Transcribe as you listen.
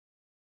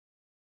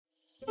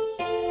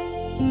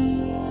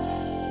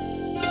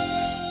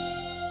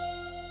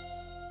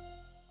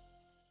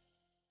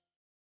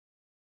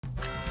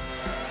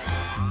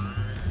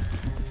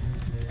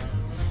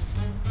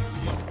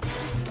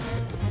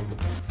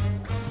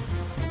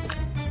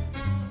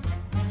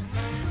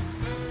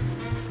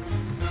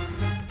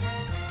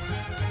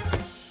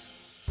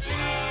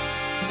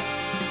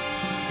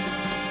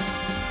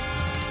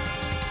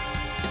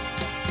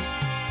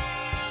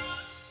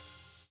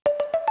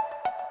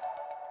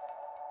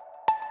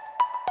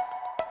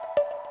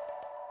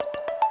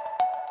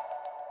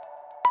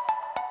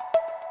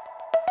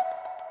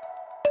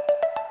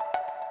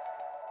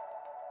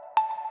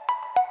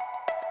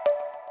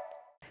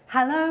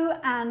Hello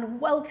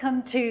and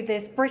welcome to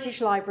this British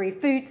Library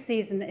Food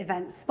Season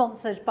event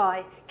sponsored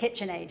by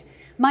KitchenAid.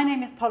 My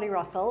name is Polly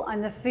Russell.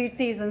 I'm the Food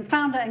Season's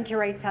founder and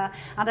curator,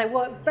 and I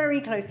work very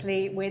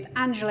closely with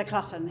Angela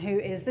Clutton, who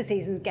is the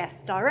season's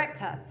guest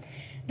director.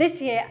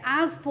 This year,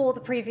 as for the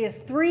previous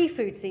 3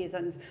 food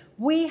seasons,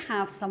 we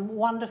have some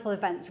wonderful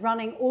events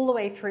running all the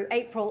way through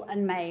April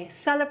and May,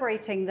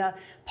 celebrating the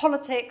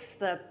politics,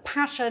 the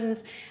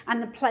passions,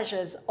 and the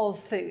pleasures of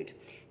food.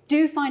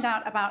 Do find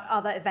out about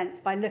other events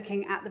by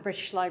looking at the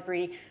British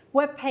Library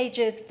web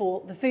pages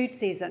for the food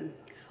season.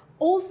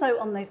 Also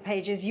on those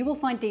pages, you will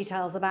find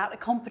details about a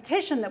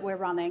competition that we're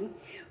running,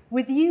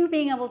 with you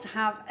being able to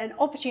have an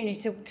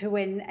opportunity to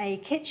win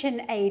a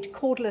KitchenAid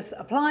cordless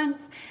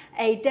appliance,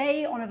 a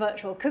day on a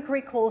virtual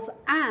cookery course,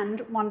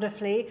 and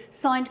wonderfully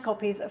signed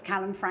copies of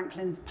Calum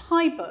Franklin's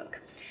pie book.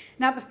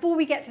 Now, before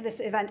we get to this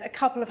event, a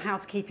couple of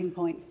housekeeping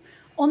points.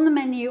 On the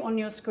menu on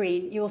your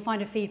screen, you will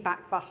find a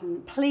feedback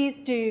button. Please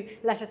do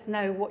let us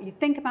know what you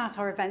think about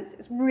our events.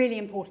 It's really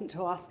important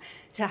to us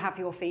to have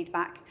your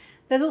feedback.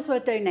 There's also a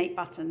donate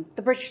button.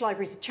 The British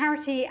Library is a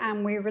charity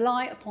and we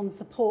rely upon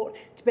support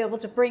to be able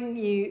to bring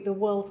you the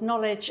world's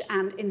knowledge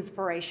and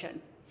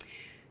inspiration.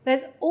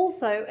 There's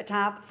also a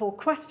tab for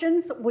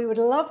questions. We would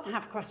love to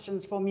have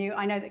questions from you.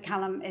 I know that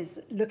Calum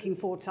is looking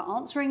forward to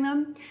answering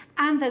them.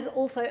 And there's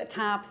also a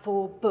tab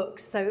for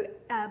books. So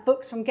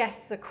books from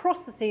guests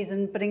across the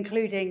season, but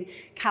including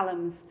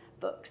Calum's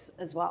books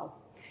as well.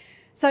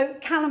 So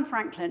Calum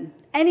Franklin,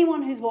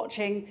 anyone who's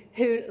watching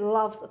who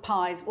loves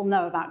pies will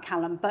know about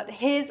Calum, but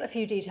here's a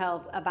few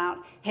details about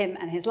him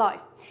and his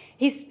life.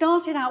 He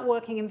started out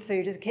working in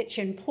food as a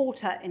kitchen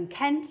porter in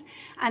Kent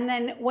and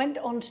then went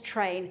on to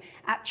train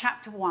at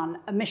Chapter 1,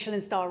 a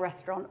Michelin-star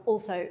restaurant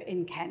also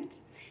in Kent.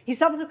 He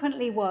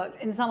subsequently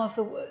worked in some of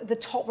the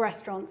top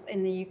restaurants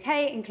in the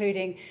UK,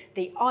 including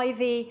the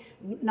Ivy,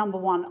 No.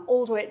 1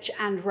 Aldwych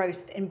and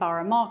Roast in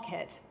Borough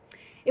Market.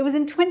 It was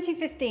in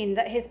 2015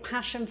 that his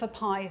passion for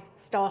pies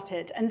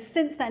started, and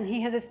since then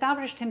he has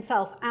established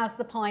himself as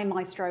the pie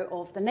maestro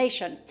of the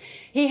nation.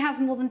 He has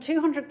more than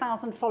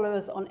 200,000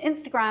 followers on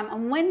Instagram,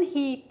 and when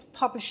he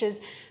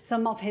publishes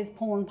some of his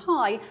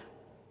pie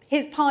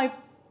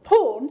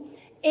porn,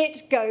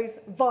 it goes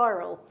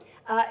viral.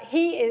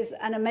 He is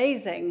an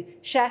amazing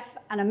chef,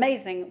 an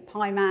amazing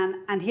pie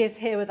man, and he is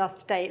here with us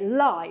today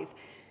live.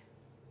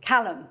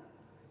 Calum,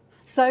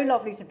 so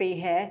lovely to be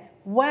here.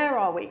 Where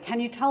are we? Can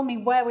you tell me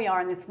where we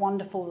are in this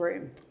wonderful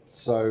room?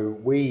 So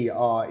we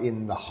are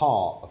in the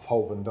heart of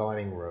Holborn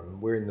dining room.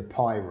 We're in the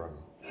pie room.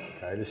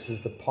 Okay, this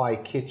is the pie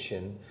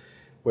kitchen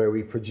where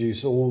we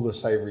produce all the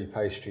savoury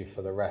pastry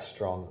for the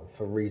restaurant,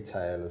 for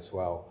retail as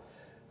well.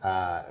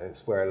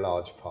 It's where a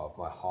large part of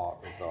my heart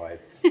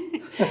resides.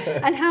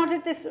 And how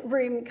did this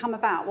room come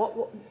about?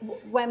 What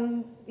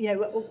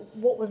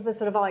was the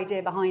sort of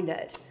idea behind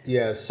it?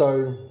 Yeah,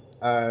 so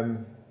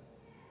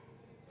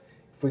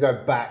if we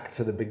go back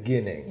to the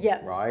beginning,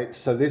 right?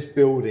 So this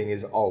building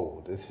is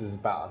old. This is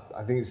about,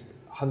 I think it's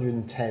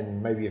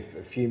 110, maybe a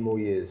few more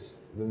years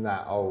than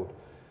that old.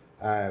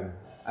 And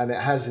it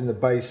has in the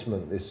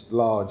basement this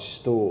large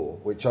store,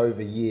 which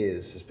over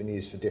years has been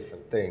used for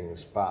different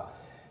things. But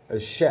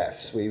as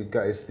chefs, we would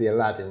go, it's the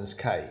Aladdin's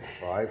cave,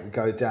 right? We'd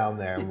go down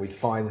there and we'd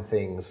find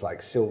things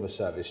like silver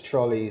service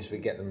trolleys.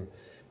 We'd take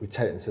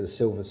them to the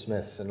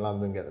silversmiths in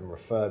London, get them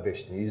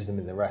refurbished and use them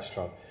in the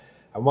restaurant.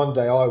 And one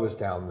day I was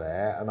down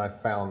there and I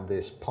found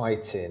this pie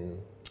tin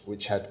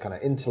which had kind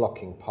of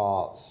interlocking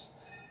parts,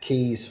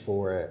 keys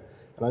for it.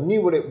 And I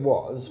knew what it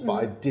was, but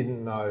I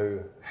didn't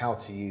know how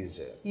to use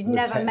it. You'd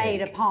never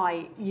made a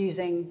pie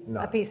using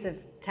a piece of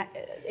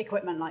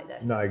equipment like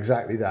this? No,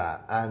 exactly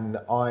that. And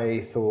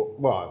I thought,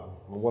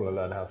 well, I want to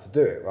learn how to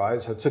do it,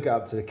 right? So I took it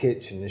up to the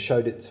kitchen and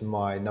showed it to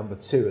my number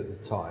 2 at the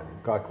time,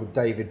 a guy called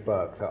David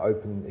Burke that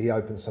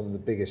opened some of the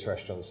biggest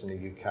restaurants in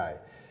the UK.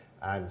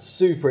 And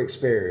super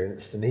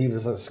experienced, and he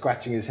was like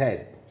scratching his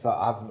head. So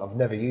I've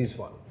never used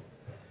one,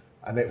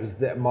 and it was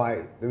there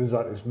was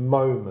like this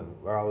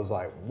moment where I was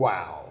like,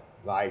 wow,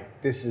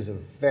 like this is a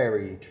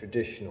very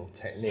traditional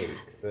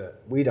technique that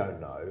we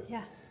don't know,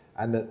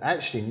 and that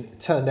actually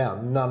it turned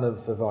out none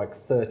of the like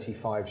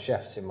 35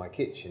 chefs in my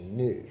kitchen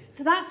knew.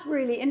 So that's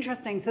really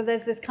interesting. So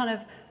there's this kind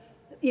of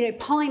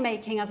pie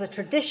making as a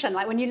tradition,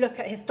 like when you look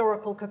at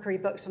historical cookery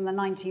books from the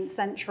 19th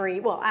century,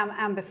 well,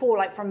 and before,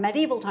 like from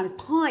medieval times,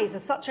 pies are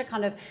such a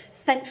kind of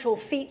central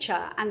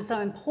feature and so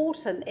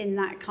important in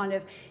that kind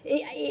of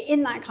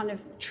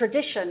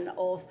tradition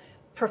of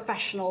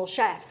professional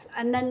chefs.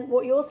 And then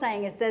what you're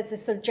saying is there's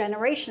this sort of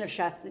generation of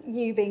chefs that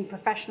you being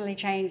professionally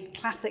trained,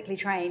 classically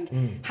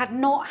trained, had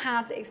not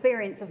had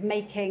experience of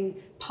making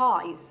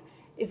pies.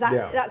 Is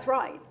that, that's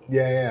right?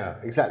 Yeah,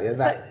 exactly.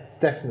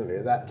 Definitely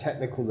at that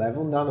technical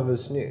level, none of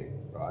us knew,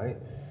 right?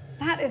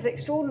 That is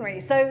extraordinary.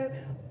 So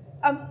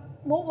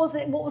what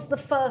was the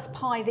first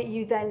pie that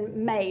you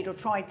then made or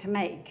tried to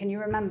make? Can you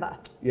remember?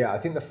 Yeah, I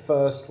think the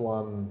first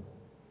one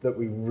that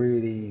we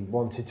really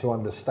wanted to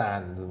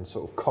understand and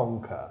sort of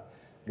conquer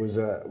was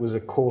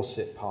a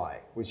corset pie,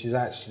 which is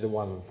actually the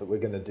one that we're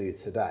going to do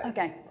today.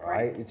 Okay,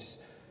 right?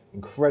 It's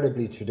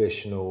incredibly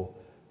traditional,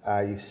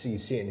 You see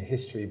it in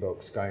history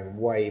books going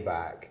way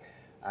back.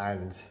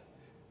 And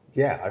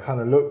yeah, I kind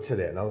of looked at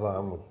it and I was like,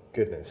 oh my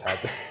goodness,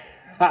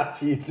 how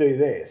do you do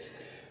this?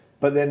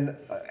 But then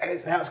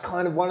that was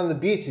kind of one of the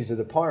beauties of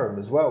the pie room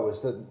as well,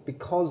 was that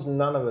because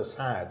none of us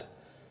had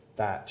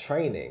that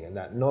training and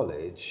that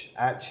knowledge,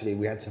 actually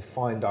we had to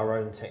find our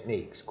own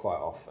techniques quite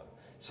often.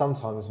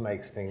 Sometimes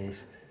makes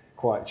things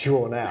quite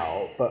drawn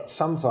out, but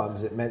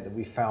sometimes it meant that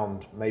we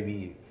found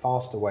maybe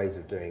faster ways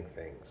of doing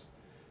things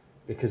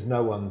because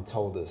no one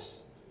told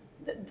us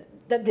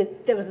that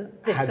there was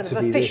this sort of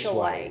official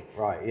way.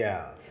 Right,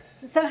 yeah.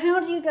 So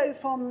how do you go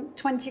from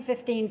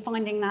 2015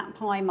 finding that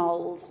pie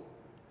mould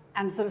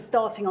and sort of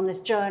starting on this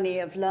journey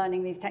of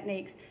learning these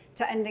techniques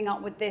to ending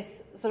up with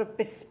this sort of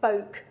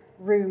bespoke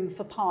room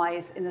for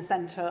pies in the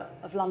centre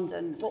of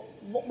London?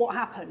 What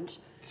happened?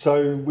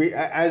 So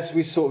as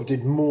we sort of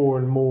did more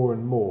and more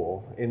and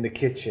more in the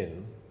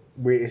kitchen,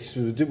 we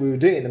were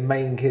doing it in the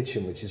main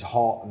kitchen, which is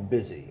hot and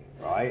busy,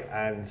 right?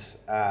 And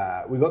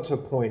we got to a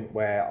point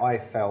where I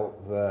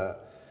felt that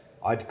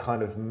I'd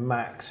kind of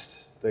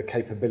maxed the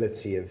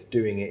capability of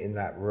doing it in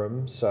that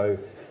room. So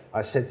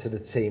I said to the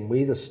team,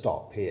 we either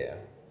stop here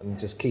and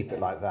just keep it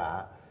like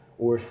that,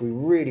 or if we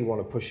really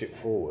want to push it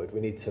forward, we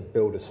need to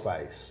build a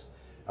space.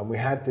 And we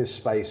had this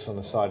space on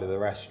the side of the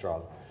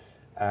restaurant.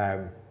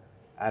 And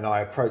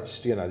I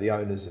approached, the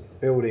owners of the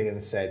building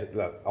and said,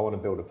 look, I want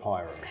to build a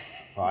pie room,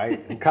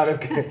 right? And kind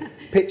of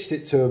pitched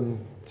it to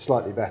them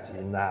slightly better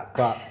than that.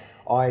 But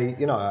I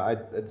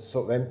had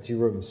sort of empty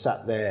room,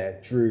 sat there,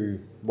 drew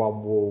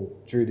one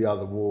wall, drew the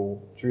other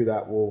wall, drew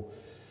that wall,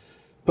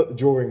 put the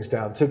drawings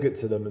down, took it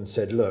to them and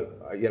said, look,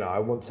 I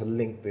want to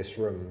link this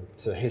room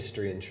to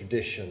history and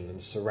tradition and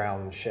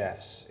surround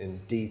chefs in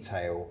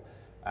detail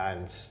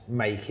and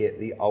make it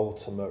the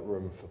ultimate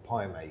room for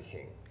pie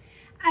making.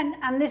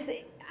 And this,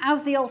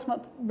 as the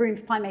ultimate room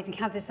for pie making,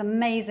 had this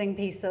amazing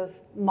piece of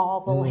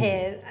marble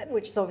here,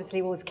 which is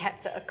obviously always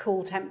kept at a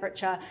cool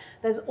temperature.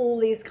 There's all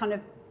these kind of,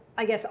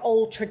 I guess,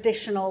 old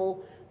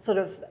traditional sort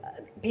of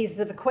pieces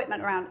of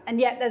equipment around, and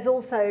yet there's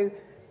also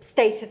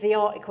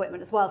state-of-the-art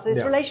equipment as well. So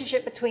this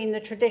relationship between the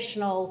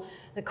traditional,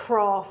 the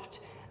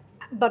craft,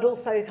 but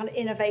also kind of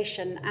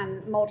innovation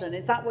and modern,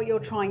 is that what you're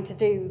trying to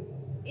do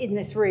in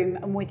this room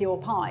and with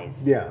your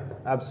pies? Yeah,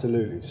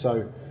 absolutely.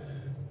 So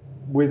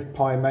with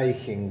pie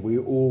making, we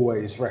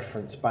always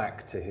reference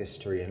back to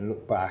history and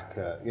look back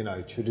at,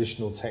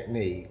 traditional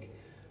technique,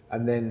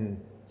 and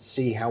then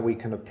see how we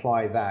can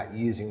apply that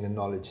using the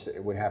knowledge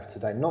that we have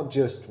today, not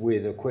just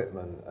with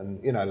equipment.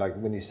 And, like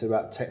when you say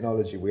about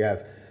technology, we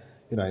have,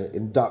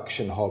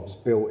 induction hobs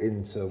built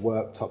into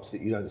worktops that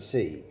you don't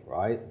see,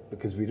 right?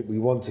 Because we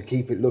want to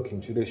keep it looking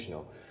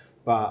traditional.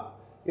 But,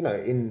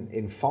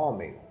 in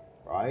farming,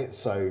 right?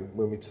 So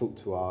when we talk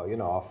to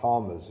our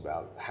farmers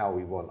about how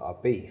we want our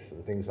beef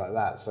and things like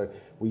that, so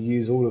we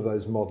use all of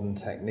those modern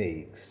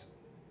techniques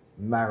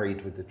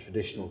married with the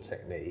traditional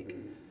technique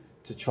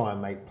to try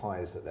and make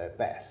pies at their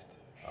best,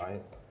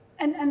 right?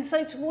 And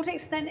so to what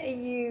extent are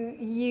you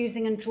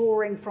using and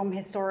drawing from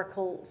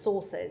historical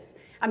sources?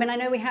 I mean, I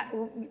know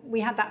we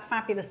had that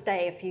fabulous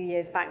day a few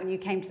years back when you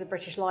came to the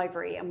British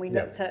Library and we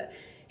looked at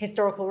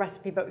historical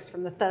recipe books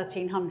from the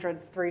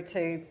 1300s through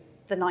to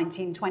the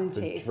 1920s.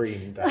 The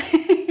dream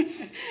day.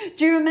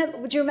 Do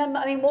you remember,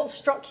 I mean, what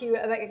struck you,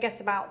 I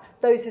guess, about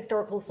those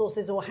historical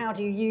sources, or how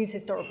do you use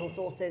historical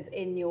sources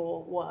in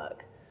your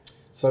work?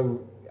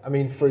 So, I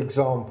mean, for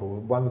example,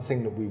 one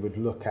thing that we would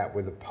look at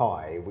with a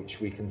pie, which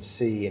we can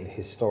see in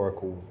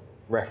historical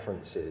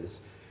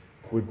references,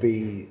 would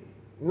be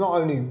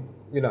not only,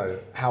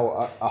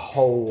 how a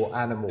whole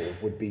animal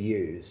would be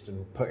used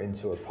and put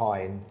into a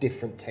pie in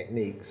different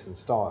techniques and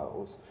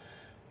styles,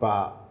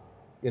 but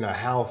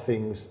how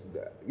things,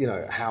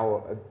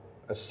 how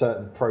a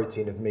certain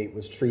protein of meat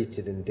was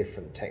treated in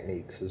different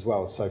techniques as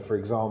well. So for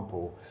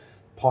example,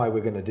 pie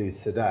we're going to do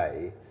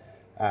today,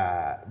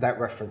 that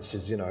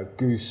references, a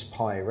goose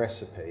pie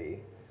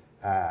recipe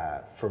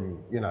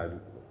from,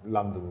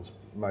 London's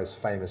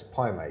most famous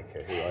pie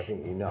maker, who I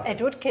think you know.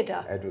 Edward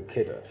Kidder. Edward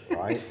Kidder,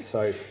 right?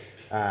 So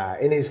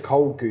in his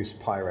cold goose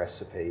pie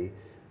recipe,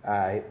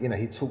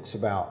 he talks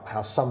about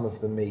how some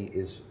of the meat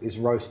is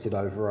roasted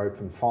over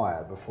open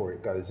fire before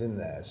it goes in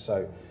there.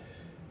 So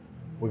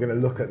we're going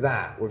to look at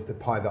that with the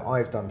pie that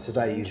I've done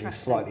today using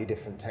slightly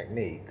different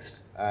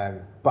techniques.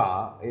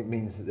 But it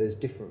means that there's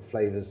different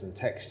flavours and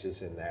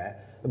textures in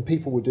there. And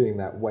people were doing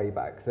that way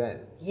back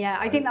then. Yeah,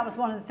 I think that was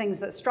one of the things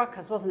that struck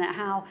us, wasn't it?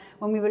 How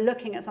when we were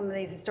looking at some of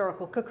these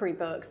historical cookery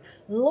books,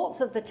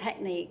 lots of the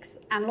techniques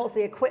and lots of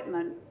the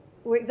equipment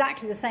were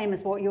exactly the same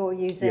as what you're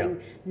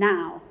using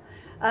now.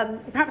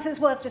 Perhaps it's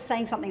worth just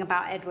saying something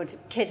about Edward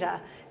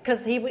Kidder,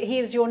 because he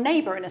was your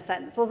neighbour in a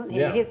sense, wasn't he?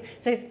 Yeah.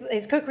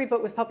 His cookery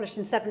book was published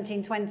in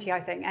 1720,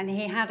 I think, and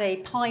he had a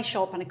pie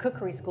shop and a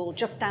cookery school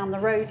just down the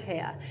road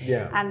here.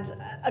 Yeah. And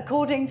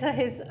according to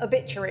his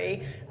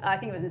obituary, I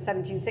think it was in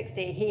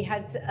 1760, he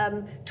had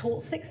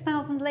taught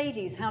 6,000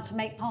 ladies how to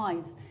make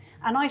pies.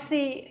 And I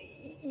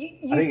see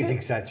I think it's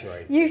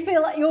exaggerated. You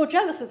feel like you're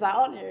jealous of that,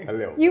 aren't you? A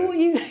little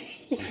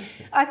bit.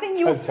 I think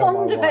you're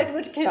fond of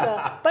Edward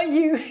Kidder, but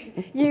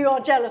you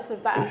are jealous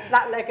of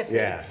that legacy.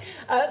 Yeah.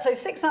 So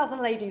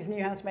 6,000 ladies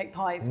knew how to make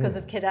pies because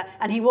of Kidder,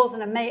 and he was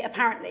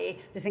apparently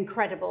this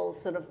incredible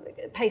sort of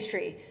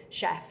pastry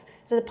chef.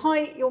 So the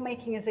pie you're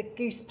making is a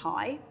goose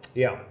pie.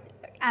 Yeah.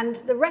 And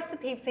the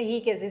recipe for he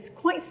gives is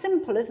quite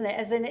simple, isn't it?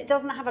 As in, it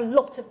doesn't have a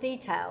lot of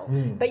detail.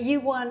 But you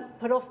weren't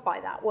put off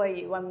by that, were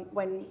you,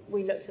 when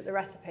we looked at the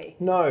recipe?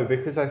 No,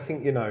 because I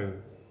think, you know,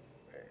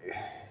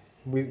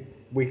 we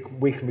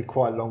can be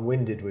quite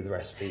long-winded with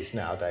recipes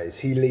nowadays.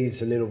 He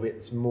leaves a little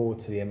bit more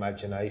to the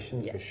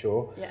imagination, for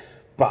sure. Yeah.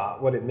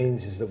 But what it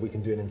means is that we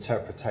can do an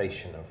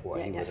interpretation of what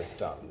he would have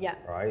done. Yeah.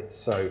 Right?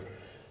 So,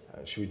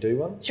 should we do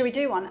one? Should we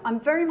do one? I'm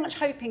very much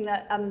hoping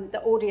that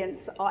the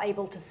audience are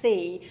able to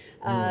see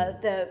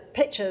the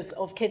pictures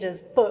of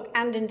Kidder's book,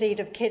 and indeed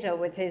of Kidder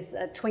with his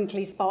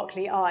twinkly,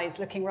 sparkly eyes,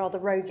 looking rather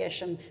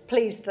roguish and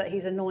pleased that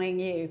he's annoying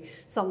you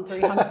some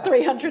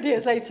 300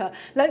 years later.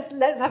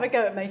 Let's have a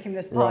go at making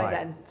this pie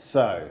then.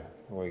 So,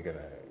 we're going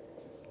to...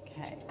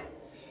 Okay.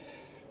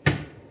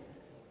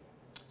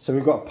 So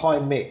we've got a pie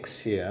mix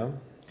here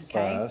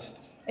first.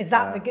 Is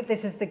that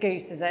this is the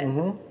goose, is it?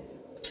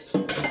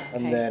 Mm-hmm.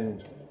 And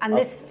then... And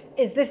is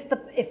this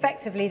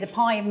effectively the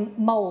pie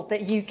mould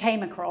that you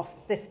came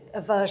across?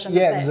 A version of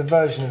this? Yeah, it was a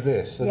version of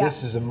this. So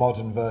this is a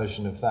modern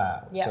version of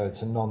that. Yeah. So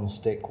it's a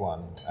non-stick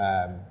one.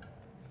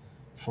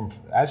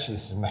 Actually,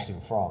 this is made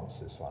in France,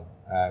 this one.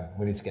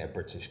 We need to get a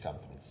British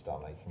company to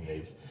start making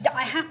these.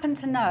 I happen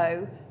to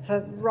know,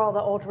 for rather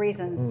odd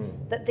reasons,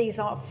 that these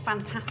are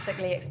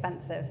fantastically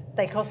expensive.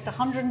 They cost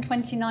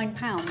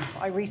 £129.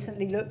 I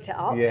recently looked it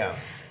up. Yeah.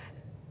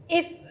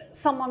 If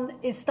someone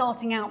is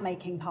starting out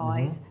making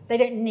pies, they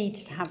don't need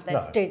to have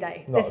this, do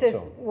they? This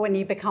is when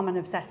you become an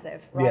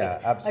obsessive, right? Yeah,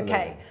 absolutely.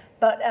 Okay,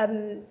 but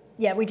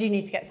yeah, we do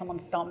need to get someone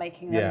to start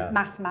making them,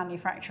 mass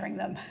manufacturing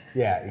them.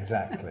 Yeah,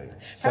 exactly.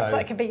 Perhaps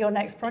that could be your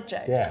next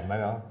project. Yeah,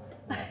 maybe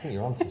I think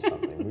you're onto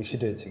something. We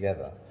should do it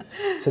together.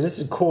 So this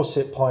is a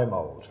corset pie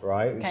mould,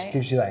 right? Which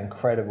gives you that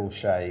incredible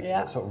shape,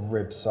 that sort of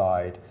rib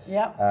side.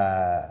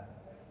 Yeah.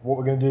 What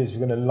we're going to do is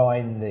we're going to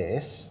line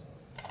this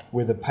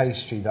with a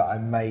pastry that I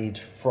made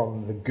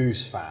from the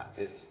goose fat.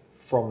 It's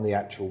from the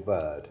actual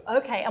bird.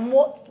 Okay, and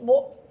what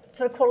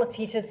sort of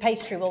quality to the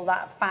pastry will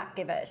that fat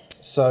give it?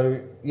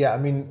 So, yeah, I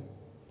mean,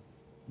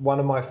 one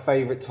of my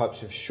favourite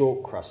types of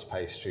short crust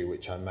pastry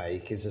which I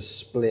make is a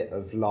split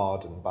of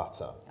lard and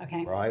butter,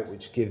 right?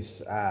 Which gives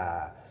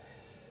a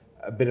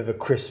bit of a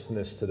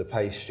crispness to the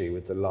pastry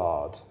with the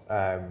lard.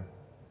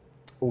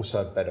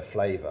 Also a better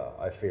flavour,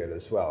 I feel,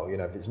 as well, you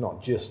know, if it's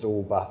not just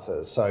all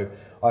butter. So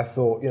I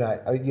thought, you know,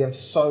 you have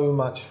so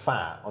much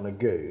fat on a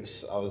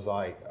goose, I was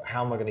like,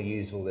 how am I going to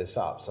use all this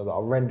up? So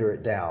I'll render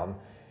it down,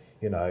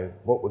 you know,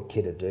 what would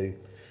Kidder do?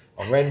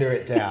 I'll render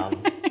it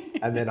down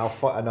and then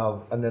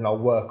I'll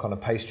work on a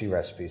pastry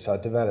recipe. So I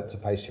developed a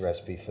pastry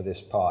recipe for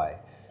this pie.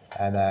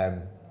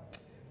 And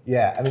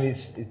yeah, I mean,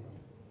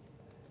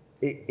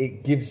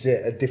 it gives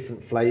it a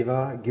different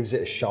flavour, it gives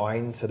it a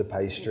shine to the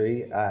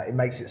pastry. It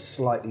makes it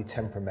slightly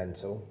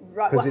temperamental.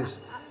 Right, because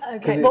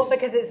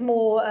it's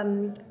more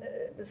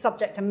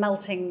subject to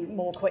melting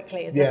more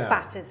quickly. The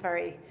fat is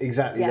very...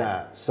 Exactly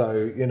that.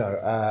 So, you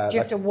know... do you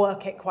have to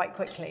work it quite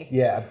quickly?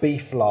 Yeah, a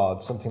beef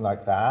lard, something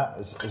like that,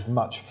 is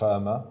much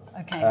firmer.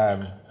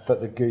 Okay. But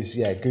the goose,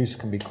 goose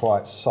can be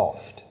quite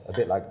soft, a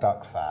bit like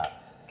duck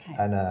fat. Okay.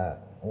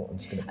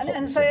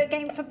 And so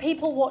again, for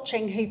people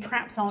watching who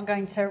perhaps aren't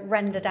going to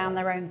render down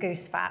their own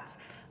goose fat,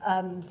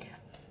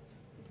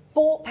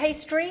 bought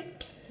pastry,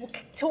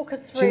 talk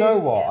us through. Do you know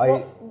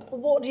what?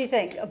 What do you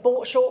think? A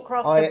bought short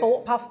crust, a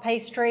bought puff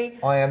pastry?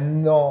 I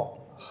am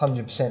not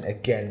 100%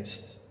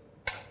 against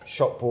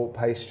shop bought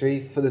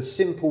pastry for the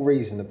simple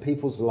reason that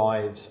people's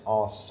lives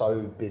are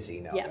so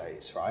busy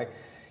nowadays, right?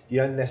 You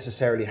don't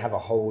necessarily have a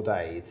whole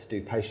day to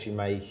do pastry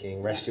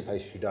making, rest your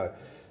pastry dough.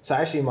 So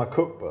actually in my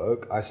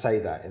cookbook, I say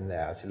that in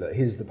there. I say, look,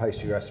 here's the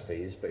pastry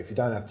recipes, but if you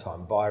don't have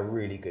time, buy a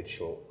really good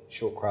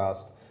short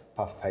crust,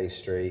 puff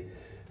pastry.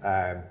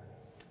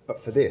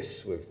 But for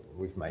this,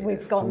 we've made it.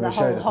 We've got the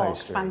whole hog,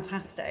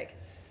 fantastic.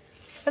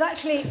 But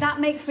actually,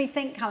 that makes me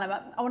think, Calum,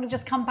 I want to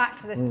just come back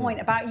to this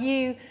point about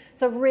you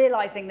sort of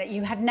realising that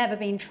you had never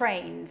been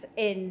trained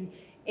in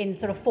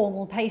sort of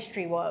formal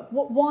pastry work.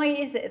 Why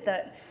is it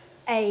that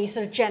a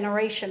sort of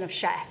generation of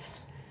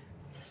chefs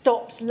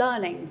stopped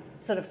learning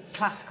sort of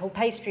classical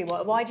pastry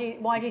work? Why do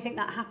you think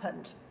that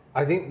happened?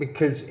 I think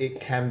because it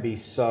can be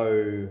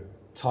so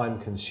time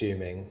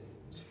consuming.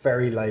 It's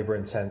very labour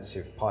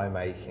intensive, pie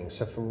making.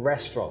 So for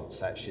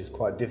restaurants actually it's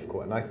quite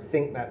difficult. And I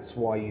think that's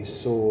why you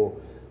saw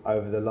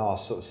over the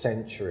last sort of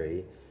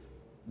century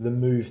the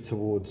move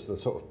towards the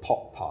sort of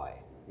pot pie,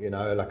 you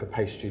know, like a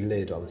pastry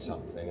lid on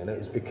something. And it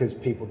was because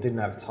people didn't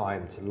have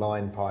time to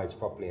line pies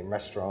properly in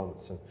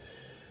restaurants.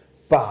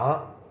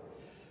 But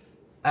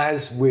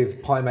as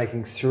with pie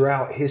making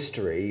throughout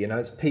history, you know,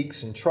 it's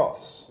peaks and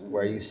troughs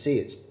where you see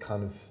it's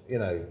kind of, you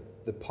know,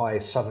 the pie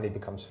suddenly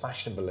becomes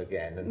fashionable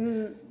again.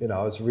 And, you know,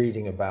 I was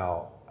reading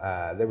about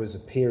there was a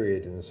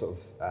period in the sort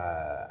of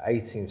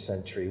 18th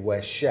century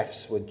where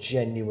chefs were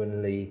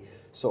genuinely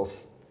sort of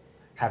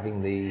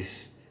having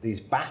these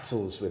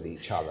battles with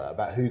each other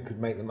about who could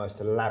make the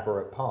most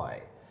elaborate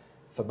pie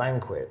for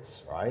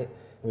banquets, right?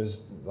 It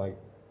was like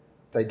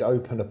they'd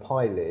open a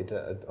pie lid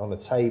on a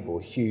table,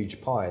 a huge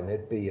pie, and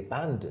there'd be a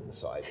band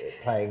inside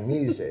it playing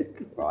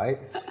music, right?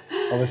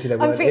 Obviously they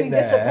weren't in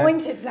there. I'm feeling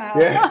disappointed now.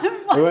 Yeah,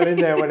 they weren't in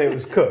there when it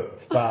was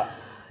cooked, but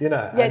you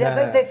know. Yeah,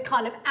 but this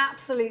kind of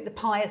absolute, the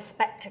pious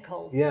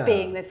spectacle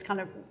being this kind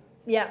of,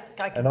 I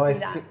can see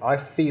that. I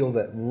feel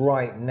that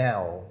right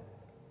now,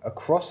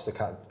 across the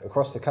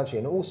country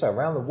and also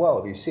around the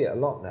world, you see it a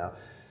lot now,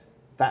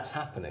 that's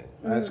happening.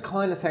 And it's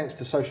kind of thanks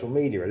to social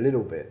media a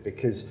little bit,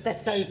 because they're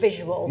so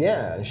visual.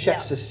 Yeah, and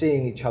chefs are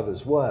seeing each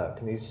other's work,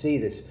 and you see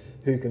this,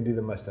 who can do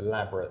the most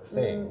elaborate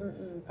thing.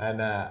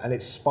 And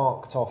it's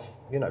sparked off,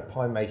 you know,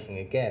 pie making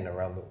again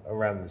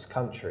around this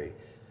country.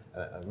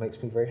 It makes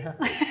me very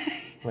happy.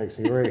 Makes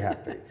me really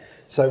happy.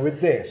 So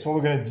with this, what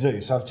we're going to do,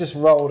 so I've just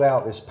rolled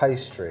out this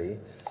pastry.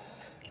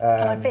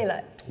 Can I feel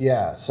it?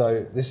 Yeah,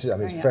 so this is, I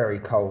mean, it's very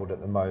cold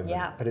at the moment,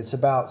 but it's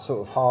about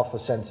sort of 1/2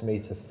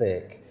 centimetre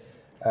thick.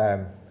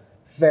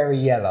 Very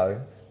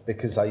yellow,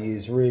 because I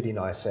use really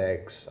nice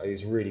eggs. I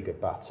use really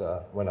good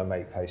butter when I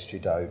make pastry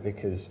dough,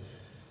 because,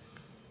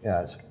 you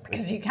know,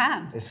 because you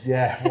can.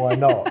 Why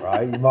not,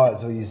 right? You might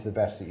as well use the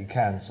best that you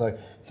can. So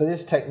for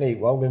this technique,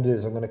 what I'm going to do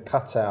is I'm going to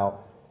cut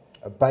out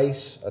a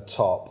base, a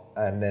top,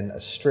 and then a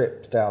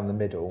strip down the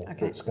middle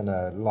that's going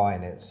to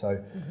line it.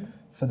 So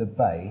for the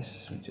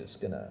base, we're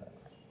just going to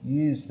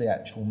use the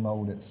actual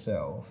mould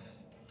itself,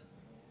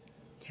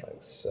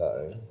 like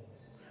so.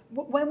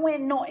 When we're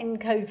not in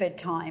COVID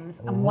times,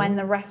 and when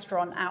the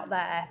restaurant out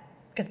there,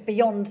 because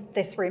beyond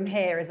this room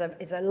here is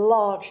a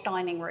large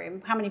dining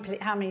room. How many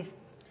covers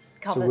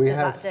does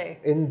that do?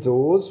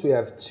 Indoors, we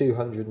have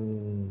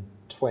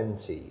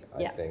 220,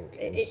 I think,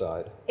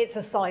 inside. It's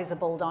a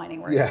sizable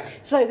dining room. Yeah.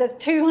 So there's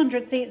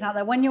 200 seats out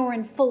there. When you're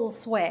in full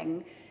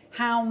swing,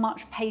 how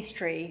much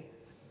pastry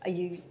are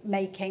you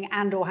making,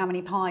 and/or how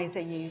many pies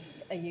are you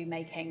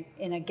making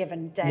in a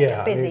given day,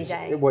 a busy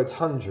day? Well, it's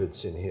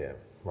hundreds in here,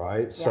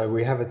 right? So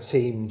we have a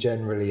team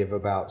generally of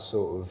about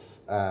sort of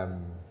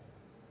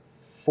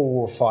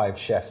 4 or 5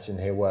 chefs in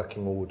here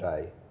working all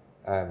day,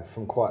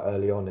 from quite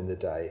early on in the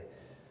day,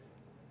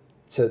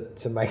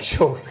 to make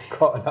sure we've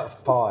got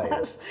enough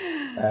pies.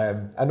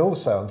 And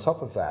also on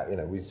top of that, you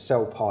know, we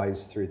sell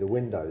pies through the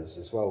windows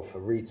as well for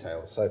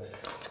retail. So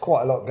it's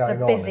quite a lot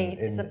going on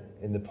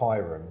in the pie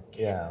room.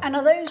 Yeah. And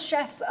are those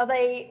chefs, are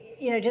they,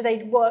 you know, do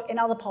they work in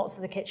other parts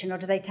of the kitchen, or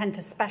do they tend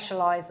to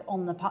specialise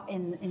on the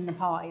in the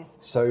pies?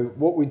 So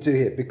what we do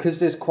here,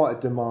 because there's quite a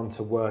demand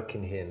to work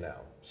in here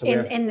now. So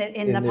in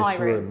the pie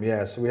room.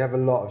 Yeah, so we have a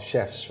lot of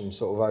chefs from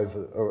sort of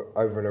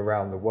over and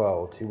around the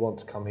world who want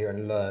to come here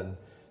and learn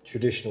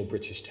traditional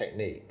British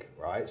technique,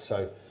 right?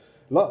 So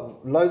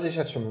loads of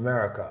chefs from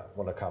America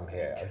want to come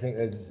here. I think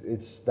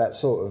it's that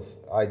sort of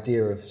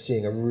idea of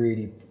seeing a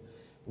really,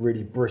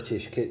 really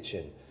British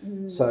kitchen.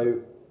 So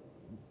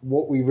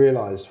what we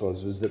realised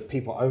was that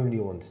people only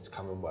wanted to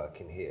come and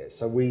work in here.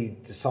 So we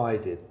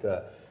decided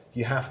that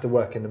you have to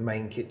work in the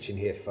main kitchen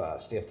here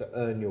first. You have to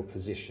earn your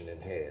position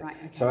in here. Right,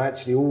 okay. So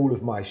actually all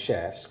of my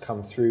chefs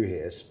come through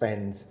here,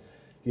 spend,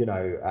 you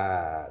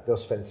know, they'll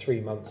spend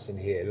 3 months in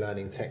here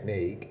learning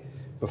technique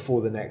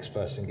before the next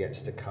person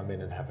gets to come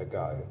in and have a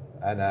go.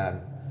 And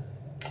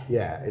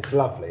yeah, it's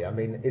lovely. I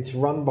mean, it's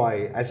run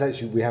by,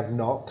 we have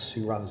Knox,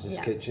 who runs this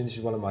kitchen.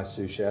 She's one of my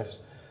sous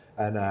chefs.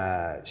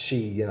 And she,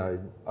 you know,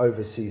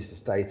 oversees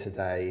this day to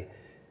day,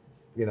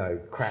 you know,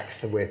 cracks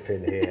the whip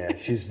in here.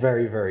 She's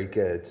very, very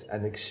good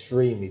and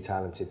extremely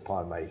talented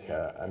pie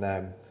maker.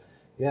 And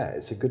yeah,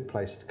 it's a good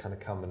place to kind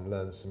of come and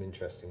learn some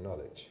interesting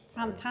knowledge.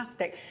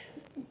 Fantastic.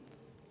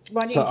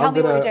 Why don't you tell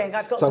me what you're doing?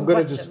 I've got some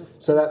questions.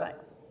 So that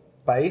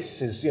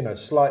base is, you know,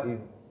 slightly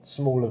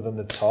smaller than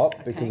the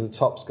top, because the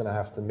top's going to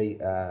have to meet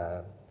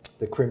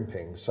the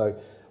crimping. So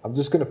I'm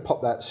just going to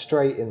pop that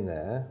straight in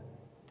there,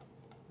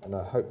 and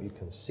I hope you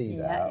can see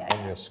that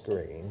on your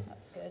screen.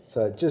 That's good.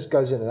 So it just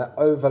goes in, and that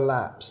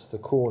overlaps the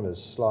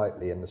corners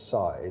slightly and the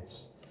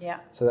sides. Yeah.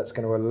 So that's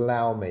going to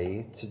allow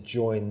me to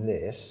join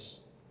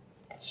this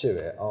to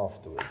it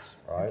afterwards,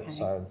 right? Okay.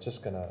 So I'm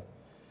just going to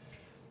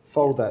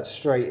fold that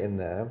straight in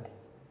there,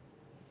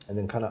 and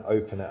then kind of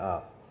open it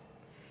up.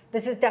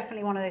 This is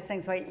definitely one of those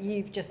things where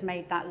you've just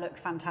made that look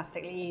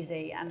fantastically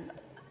easy, and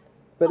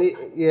but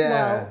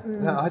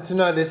no, I don't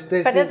know.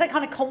 There's a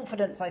kind of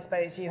confidence, I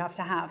suppose, you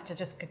have to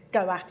just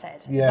go at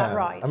it. Is that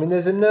right? I mean,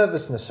 there's a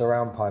nervousness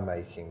around pie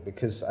making,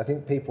 because I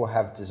think people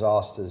have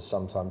disasters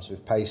sometimes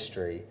with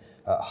pastry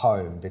at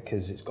home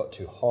because it's got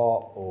too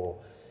hot,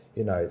 or,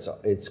 you know,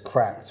 it's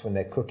cracked when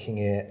they're cooking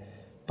it.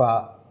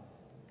 But,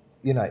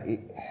 you know,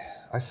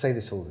 I say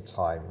this all the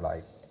time,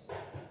 like,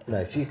 you know,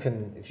 if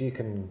you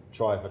can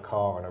drive a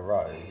car on a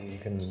road, you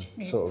can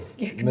sort of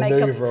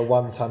manoeuvre a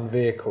 1-ton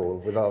vehicle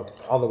without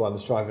other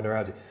ones driving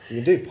around you.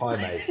 You can do pie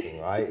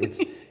making, right?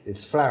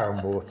 It's flour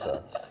and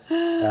water.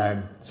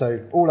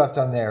 So all I've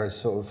done there is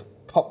sort of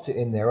popped it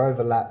in there,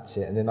 overlapped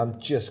it, and then I'm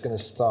just going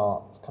to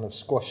start kind of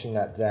squashing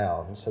that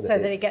down so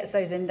that it gets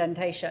those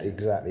indentations.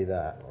 Exactly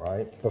that,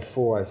 right?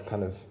 Before I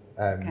kind of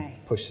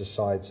push the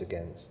sides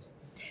against.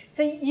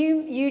 So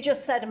you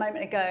just said a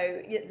moment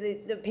ago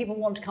that people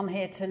want to come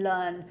here to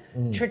learn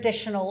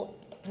traditional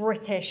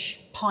British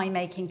pie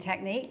making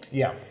techniques.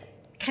 Yeah.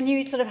 Can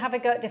you sort of have a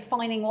go at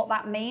defining what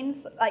that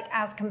means, like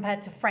as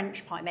compared to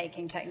French pie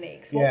making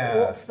techniques?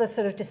 What's the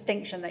sort of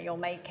distinction that you're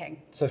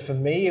making? So for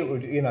me, it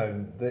would, you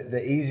know,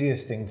 the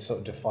easiest thing to sort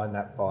of define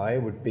that by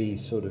would be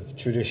sort of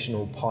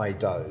traditional pie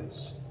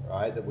doughs,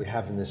 right, that we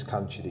have in this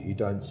country that you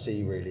don't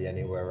see really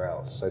anywhere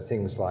else. So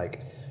things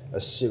like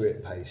a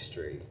suet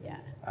pastry,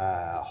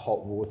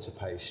 hot water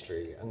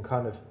pastry, and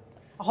kind of...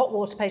 A hot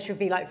water pastry would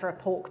be like for a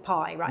pork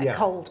pie, right? Yeah. A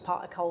cold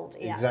pie,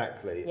 yeah.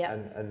 Exactly. Yeah.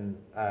 And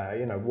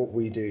you know, what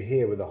we do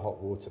here with a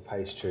hot water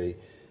pastry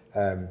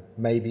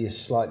maybe is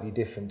slightly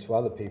different to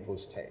other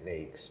people's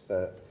techniques,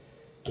 but,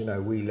 you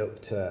know, we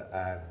looked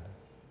at,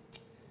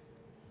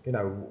 you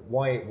know,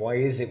 why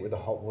is it with a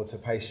hot water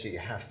pastry you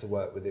have to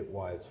work with it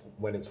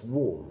when it's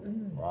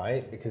warm,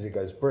 right? Because it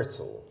goes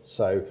brittle.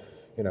 So,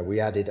 you know, we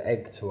added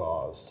egg to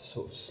ours to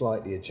sort of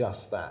slightly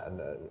adjust that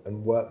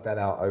and work that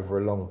out over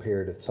a long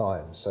period of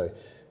time. So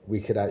we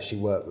could actually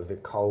work with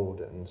it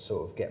cold and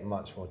sort of get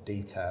much more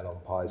detail on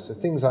pies. So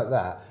things like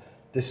that,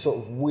 this sort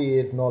of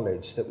weird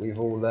knowledge that we've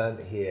all learned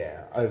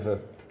here over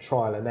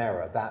trial and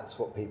error, that's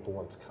what people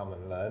want to come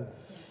and learn.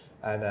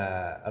 And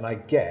I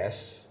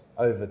guess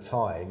over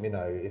time, you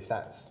know, if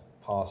that's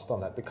passed on,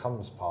 that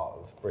becomes part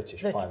of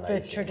British pie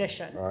making. The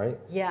tradition. Right?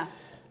 Yeah.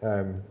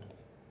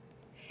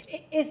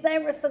 Is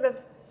there a sort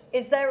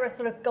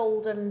of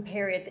golden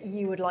period that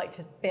you would like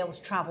to be able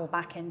to travel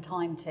back in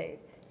time to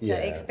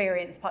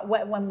experience pie?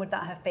 When would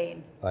that have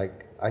been?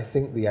 Like, I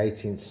think the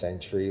 18th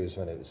century was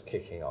when it was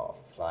kicking off,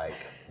 like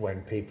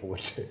when people were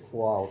doing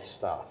wild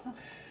stuff.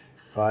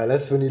 Right,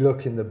 that's when you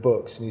look in the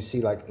books and you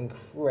see like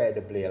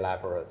incredibly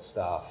elaborate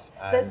stuff.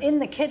 And in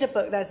the Kidder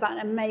book, there's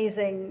that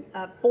amazing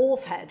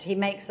boar's head. He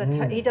makes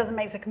he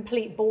makes a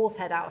complete boar's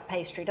head out of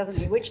pastry, doesn't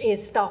he? Which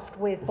is stuffed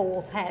with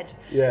boar's head.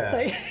 Yeah.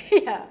 So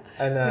yeah,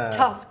 and with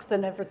tusks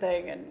and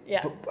everything, and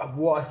yeah. But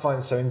what I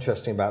find so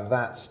interesting about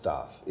that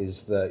stuff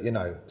is that, you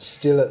know,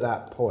 still at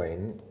that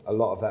point, a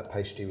lot of that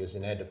pastry was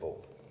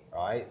inedible,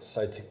 right?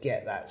 So to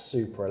get that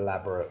super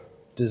elaborate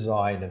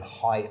design and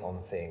height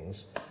on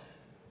things,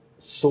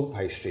 salt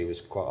pastry was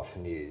quite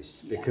often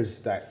used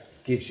because that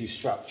gives you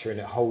structure and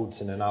it holds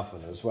in an oven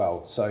as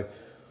well. So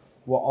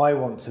what I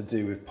want to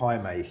do with pie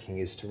making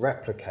is to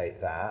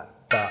replicate that,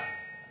 but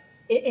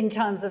in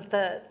terms of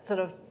the sort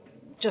of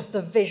just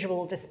the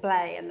visual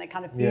display and the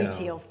kind of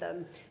beauty of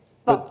them,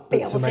 but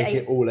to make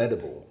it all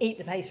edible. Eat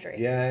the pastry.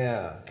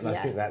 Yeah. And I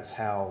think that's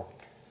how.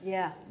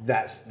 Yeah.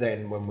 That's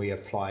then when we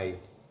apply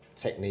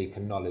technique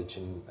and knowledge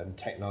and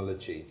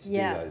technology to do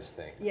those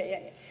things.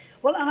 Yeah.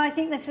 Well, and I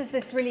think this is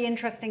this really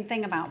interesting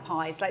thing about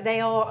pies. Like,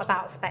 they are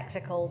about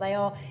spectacle. They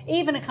are,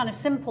 even a kind of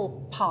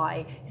simple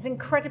pie is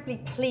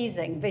incredibly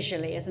pleasing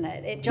visually, isn't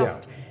it? It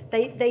just,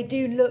 they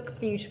do look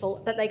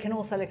beautiful, but they can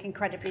also look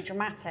incredibly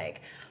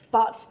dramatic.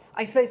 But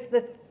I suppose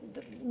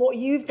what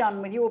you've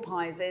done with your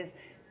pies is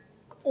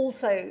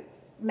also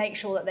make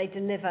sure that they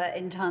deliver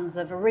in terms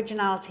of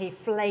originality,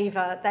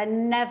 flavour. They're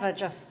never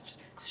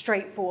just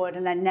straightforward,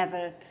 and they're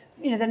never,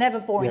 you know, they're never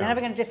boring. They're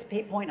never going to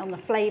disappoint on the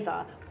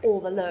flavour or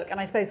the look. And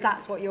I suppose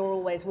that's what you're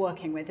always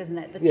working with, isn't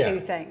it? The two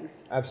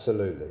things.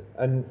 Absolutely.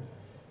 And,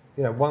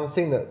 you know, one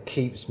thing that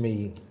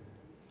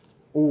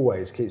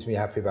always keeps me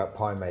happy about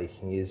pie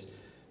making is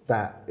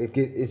that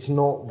it's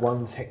not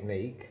one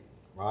technique,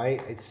 right?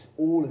 It's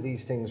all of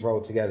these things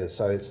rolled together.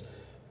 So it's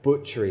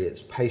butchery,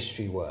 it's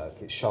pastry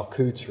work, it's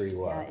charcuterie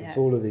work, it's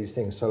all of these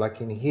things. So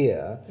like in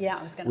here,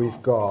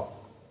 we've got,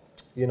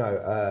 you know,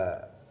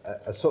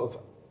 a sort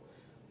of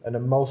an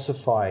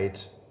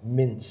emulsified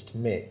minced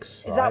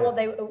mix. Is that what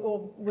they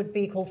would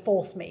be called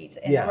force meat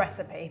in the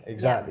recipe?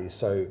 Exactly.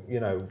 So, you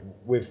know,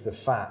 with the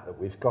fat that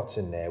we've got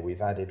in there, we've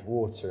added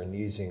water and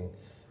using,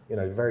 you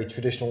know, very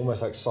traditional,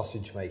 almost like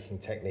sausage making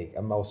technique,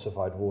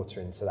 emulsified water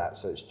into that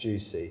so it's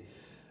juicy.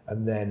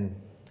 And then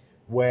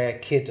where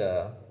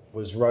Kidder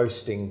was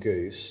roasting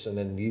goose and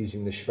then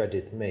using the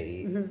shredded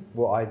meat,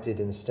 what I did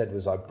instead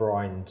was I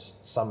brined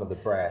some of the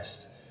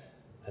breast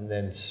and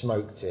then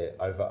smoked it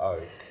over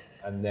oak.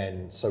 And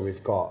then, so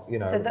we've got, you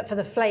know... So that for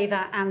the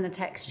flavour and the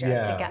texture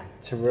to get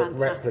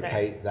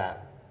replicate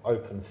that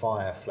open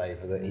fire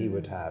flavour that he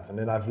would have. And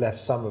then I've left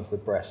some of the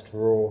breast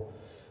raw.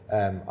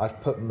 I've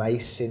put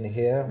mace in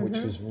here, which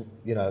was,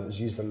 you know, it was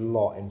used a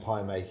lot in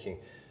pie making.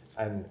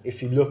 And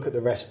if you look at the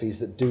recipes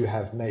that do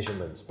have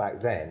measurements back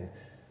then,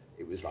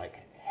 it was like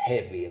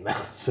heavy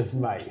amounts of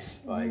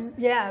mace. Like,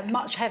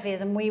 much heavier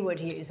than we would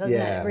use, doesn't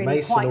it? Really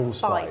mace quite and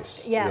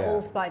spiced.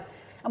 Allspice.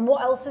 And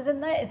what else is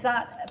in there? Is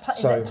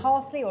it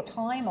parsley or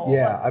thyme? Or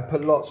I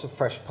put lots of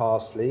fresh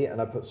parsley and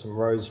I put some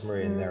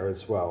rosemary in there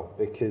as well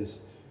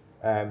because,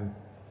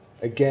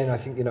 again, I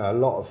think, you know, a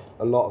lot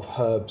of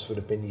herbs would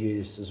have been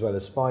used as well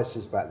as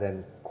spices back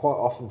then, quite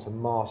often to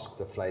mask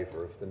the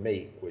flavour of the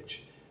meat,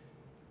 which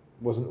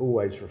wasn't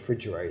always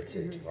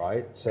refrigerated,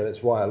 right? So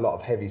that's why a lot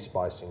of heavy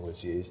spicing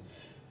was used.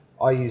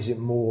 I use it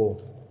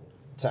more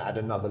to add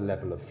another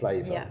level of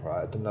flavour,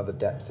 right? Add another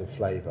depth of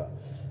flavour.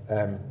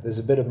 There's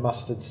a bit of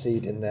mustard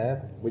seed in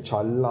there, which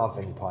I love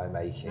in pie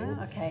making. Oh,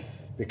 okay.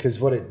 Because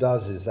what it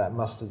does is that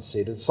mustard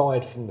seed,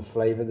 aside from the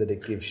flavour that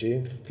it gives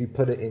you, if you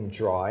put it in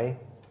dry,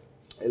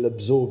 it'll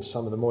absorb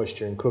some of the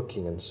moisture in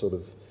cooking and sort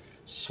of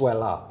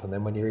swell up, and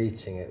then when you're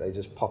eating it, they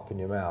just pop in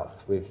your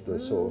mouth with the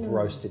sort of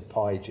roasted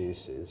pie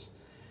juices.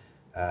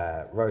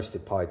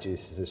 Roasted pie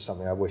juices is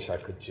something I wish I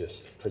could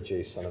just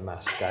produce on a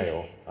mass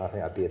scale. I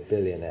think I'd be a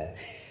billionaire.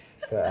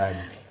 But,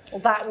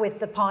 well, that with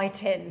the pie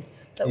tin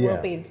that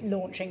we'll be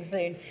launching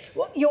soon.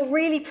 Well, you're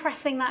really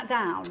pressing that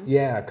down.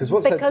 Yeah, because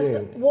what's that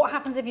doing? Because what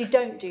happens if you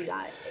don't do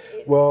that?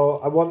 Well,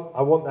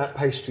 I want that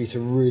pastry to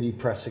really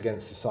press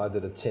against the side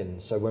of the tin,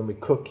 so when we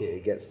cook it,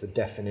 it gets the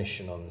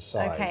definition on the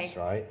sides,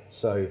 right?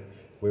 So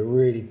we're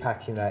really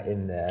packing that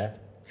in there.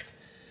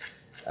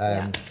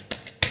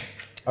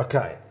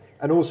 Okay,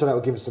 and also that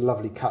will give us a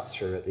lovely cut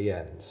through at the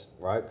end,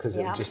 right? Because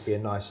it will just be a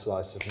nice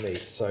slice of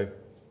meat. So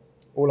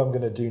all I'm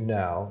going to do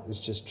now is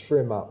just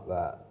trim up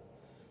that.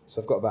 So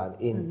I've got about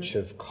an inch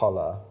of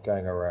collar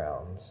going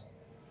around.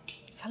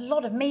 It's a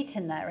lot of meat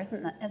in there,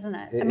 isn't it?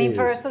 I mean,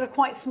 for a sort of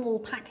quite small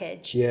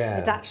package,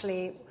 it's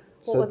actually,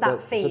 what would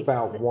that feed? It's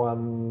about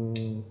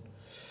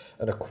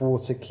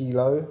 1.25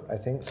 kilos, I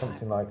think,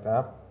 something like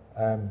that.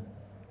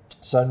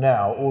 So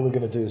now all we're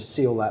going to do is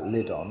seal that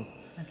lid on.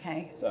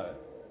 Okay. So.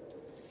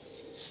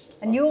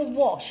 And your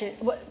wash,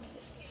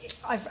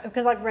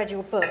 because I've read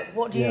your book,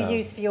 what do you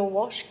use for your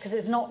wash? Because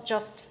it's not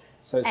just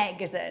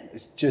egg, is it?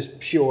 It's just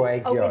pure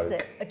egg yolk. Oh, is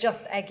it?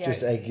 Just egg yolk?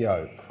 Just egg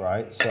yolk,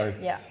 right? So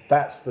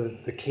that's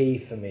the key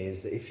for me,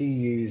 is that if you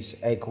use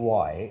egg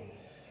white,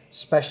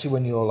 especially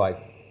when you're like,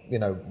 you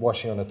know,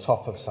 washing on the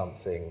top of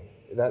something,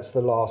 that's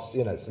the last,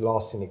 you know, it's the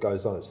last thing that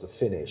goes on, it's the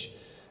finish.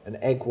 And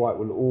egg white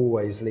will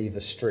always leave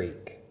a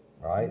streak,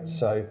 right?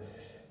 So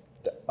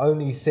the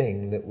only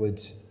thing that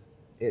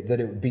it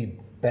would be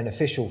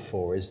beneficial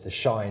for is the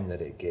shine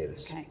that it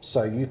gives. Okay.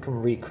 So you can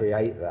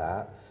recreate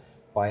that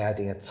by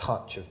adding a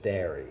touch of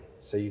dairy.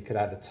 So you could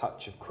add a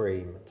touch of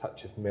cream, a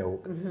touch of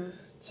milk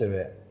to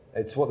it.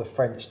 It's what the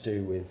French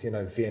do with, you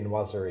know,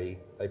 viennoiserie.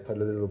 They put a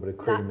little bit of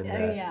cream in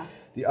there. Yeah.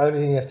 The only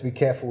thing you have to be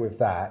careful with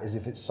that is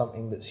if it's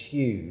something that's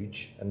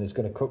huge and is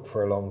going to cook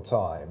for a long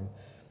time,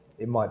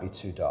 it might be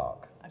too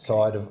dark. Okay. So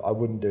I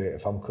wouldn't do it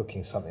if I'm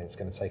cooking something that's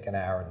going to take an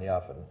hour in the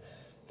oven.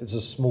 If it's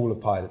a smaller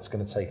pie that's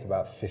going to take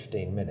about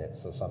 15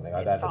 minutes or something,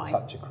 I'd add a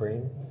touch of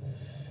cream.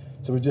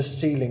 So we're just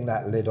sealing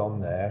that lid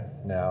on there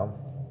now.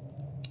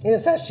 Yeah,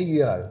 it's actually,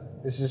 you know,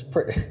 this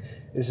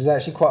is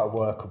actually quite a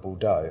workable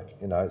dough.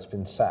 You know, it's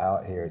been sat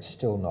out here, it's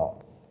still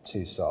not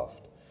too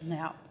soft.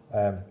 Yeah.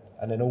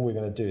 And then all we're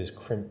going to do is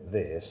crimp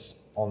this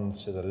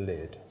onto the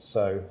lid.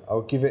 So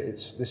I'll give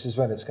it this is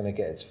when it's going to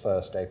get its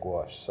first egg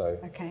wash. So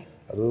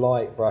a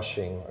light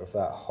brushing of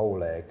that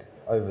whole egg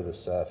over the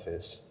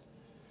surface,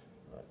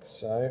 like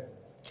so,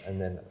 and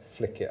then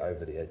flick it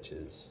over the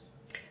edges.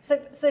 So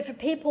for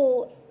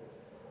people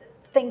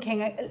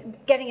thinking,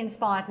 getting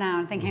inspired now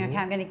and thinking, okay,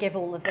 I'm going to give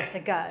all of this a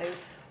go,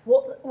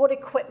 what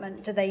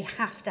equipment do they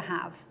have to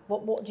have?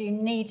 What do you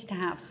need to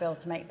have to be able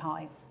to make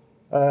pies?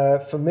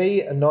 For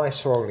me, a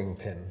nice rolling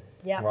pin.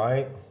 Yeah.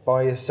 Right?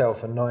 Buy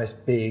yourself a nice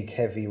big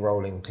heavy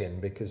rolling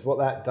pin, because what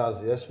that does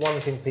is, that's one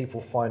thing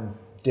people find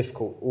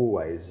difficult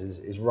always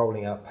is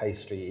rolling out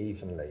pastry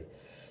evenly.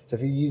 So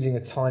if you're using a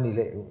tiny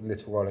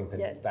little rolling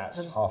pin, that's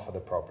half of the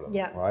problem.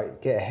 Yeah.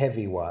 Right? Get a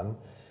heavy one,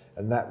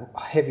 and that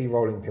heavy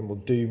rolling pin will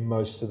do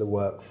most of the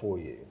work for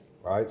you.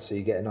 Right? So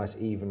you get a nice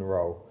even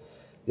roll.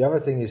 The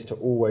other thing is to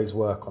always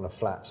work on a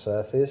flat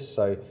surface.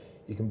 So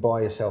you can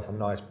buy yourself a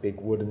nice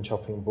big wooden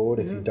chopping board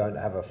if you don't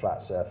have a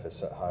flat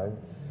surface at home.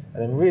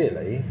 And then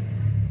really,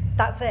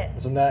 that's it.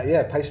 Isn't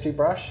that, pastry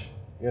brush,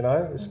 you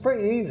know? It's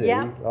pretty easy.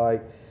 Yeah.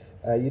 Like,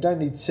 you don't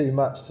need too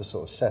much to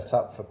sort of set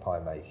up for pie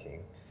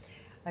making.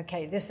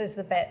 Okay, this is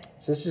the bit.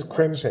 So this is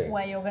crimping.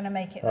 Where you're going to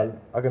make it.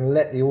 I'm going to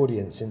let the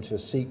audience into a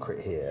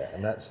secret here,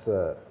 and that's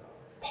that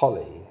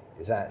Polly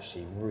is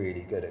actually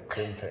really good at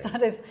crimping.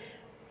 That is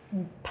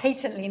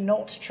patently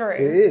not true.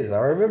 It is. I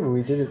remember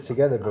we did it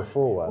together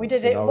before once. We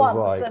did it once,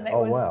 like, and it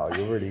was... wow,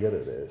 you're really good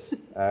at this.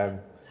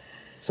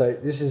 So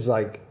this is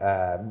like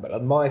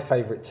my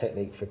favourite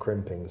technique for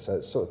crimping. So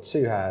it's sort of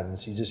two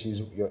hands. You just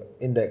use your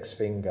index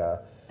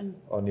finger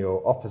on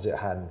your opposite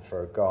hand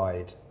for a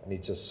guide, and you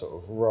just sort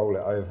of roll it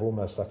over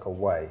almost like a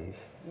wave.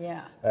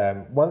 Yeah.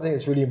 One thing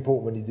that's really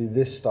important when you do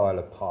this style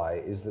of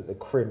pie is that the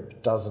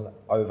crimp doesn't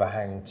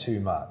overhang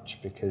too much,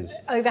 because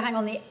overhang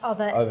on the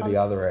other the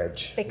other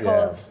edge.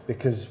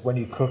 Because when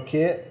you cook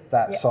it,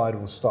 that side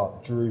will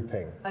start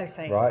drooping. Oh,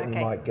 so right, okay.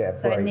 You might get a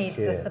so break it needs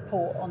here. the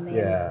support on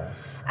the ends.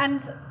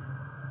 And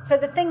so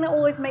the thing that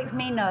always makes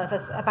me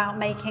nervous about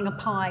making a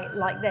pie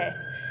like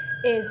this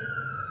is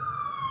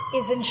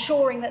is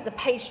ensuring that the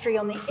pastry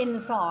on the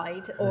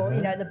inside or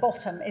you know the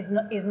bottom is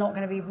not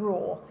going to be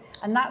raw,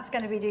 and that's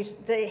going to be due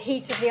to the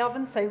heat of the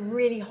oven, so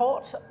really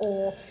hot,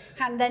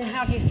 and then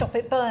how do you stop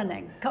it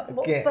burning?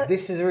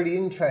 This is really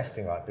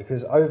interesting, right?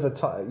 Because over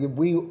time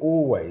we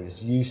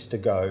always used to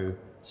go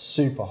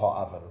super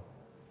hot oven,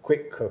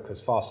 quick cook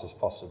as fast as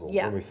possible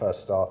when we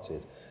first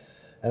started.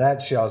 And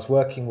actually I was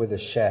working with a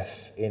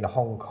chef in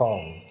Hong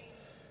Kong.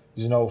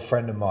 He's an old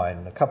friend of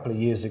mine. A couple of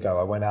years ago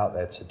I went out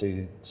there to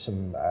do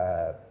some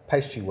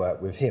pastry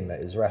work with him at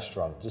his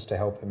restaurant just to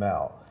help him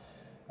out.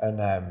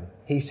 And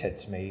he said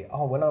to me,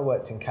 oh, when I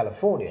worked in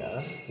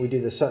California, we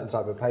did a certain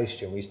type of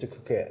pastry and we used to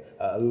cook it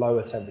at a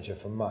lower temperature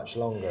for much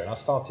longer. And I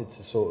started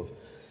to sort of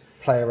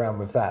play around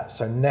with that.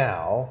 So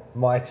now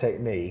my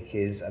technique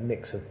is a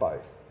mix of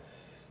both.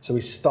 So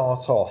we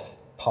start off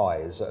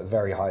pies at a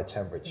very high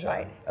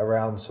temperature,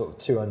 around sort of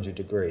 200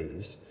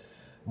 degrees.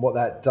 And what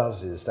that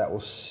does is that will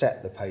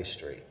set the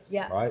pastry,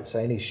 right? So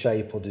any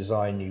shape or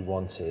design you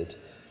wanted,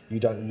 you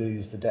don't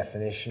lose the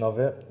definition of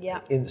it.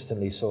 It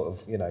instantly sort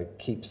of, you know,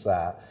 keeps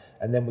that.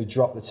 And then we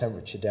drop the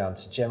temperature down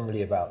to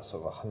generally about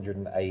sort of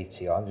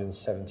 180,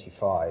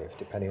 175,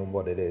 depending on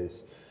what it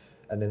is,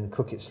 and then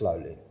cook it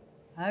slowly.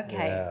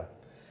 Okay. Yeah.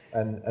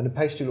 And the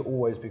pastry will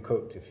always be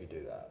cooked if you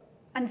do that.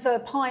 And so a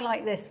pie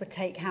like this would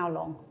take how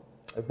long?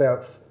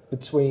 About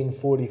between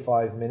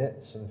 45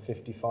 minutes and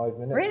 55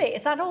 minutes. Really?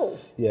 Is that all?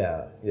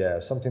 Yeah, yeah,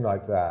 something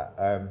like that.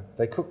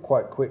 They cook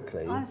quite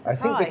quickly. I'm surprised.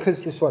 I think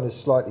because this one is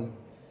slightly,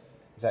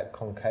 is that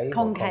concave?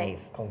 Concave.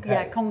 Concave.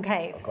 Yeah,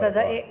 concave. So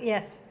that it,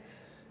 yes.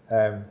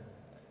 And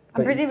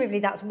presumably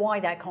that's why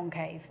they're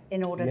concave,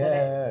 in order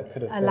that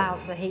it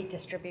allows the heat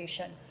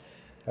distribution.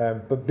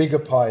 But bigger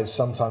pies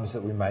sometimes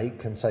that we make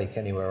can take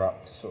anywhere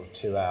up to sort of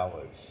 2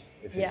 hours.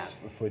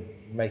 If we're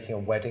making a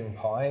wedding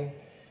pie,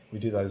 we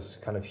do those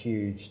kind of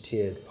huge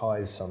tiered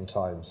pies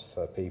sometimes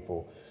for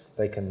people.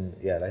 They can,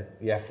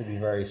 you have to be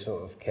very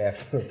sort of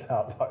careful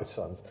about those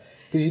ones.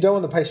 Because you don't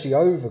want the pastry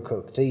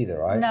overcooked either,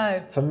 right?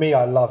 No. For me,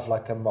 I love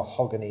like a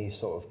mahogany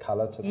sort of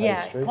colour to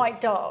pastry. Yeah, quite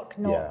dark,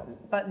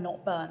 but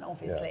not burnt,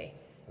 obviously.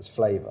 Yeah. There's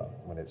flavour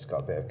when it's got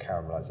a bit of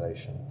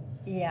caramelisation.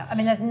 Yeah, I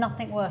mean, there's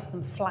nothing worse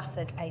than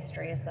flaccid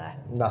pastry, is there?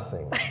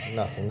 Nothing,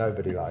 nothing.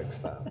 Nobody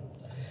likes that.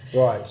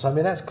 Right, so I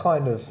mean, that's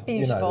kind of,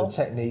 you know, the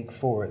technique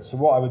for it. So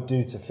what I would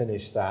do to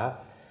finish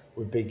that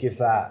would be give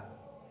that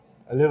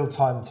a little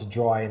time to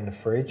dry in the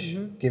fridge,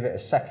 give it a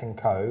second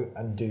coat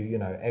and do, you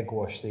know, egg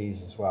wash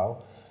these as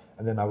well.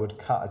 And then I would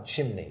cut a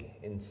chimney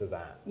into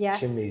that.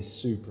 Yes. Chimney is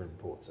super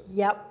important.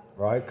 Yep.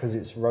 Right, because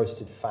it's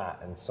roasted fat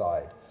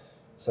inside.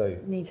 So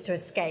it needs to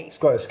escape. It's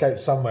got to escape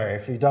somewhere.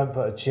 If you don't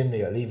put a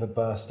chimney, it'll either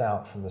burst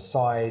out from the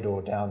side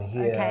or down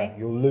here.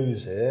 You'll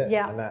lose it,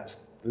 and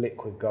that's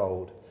liquid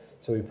gold.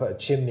 So we put a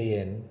chimney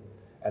in,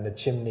 and the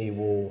chimney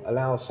will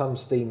allow some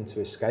steam to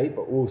escape,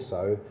 but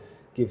also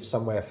give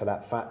somewhere for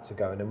that fat to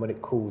go. And then when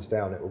it cools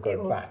down, it will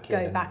go back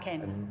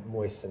in and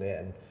moisten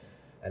it,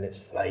 and it's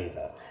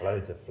flavour,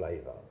 loads of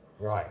flavour.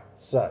 Right,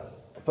 so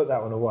I'll put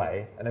that one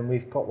away, and then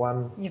we've got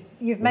one.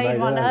 You've made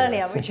one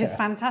earlier, which is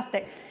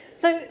fantastic.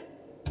 So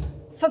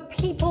for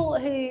people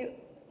who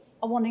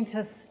are wanting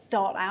to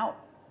start out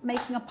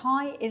making a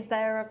pie, is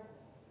there a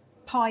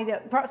pie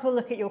that, perhaps we'll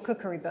look at your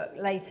cookery book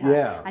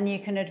later, and you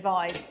can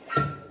advise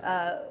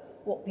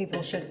what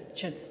people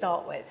should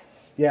start with?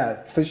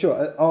 Yeah, for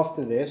sure.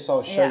 After this,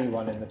 I'll show you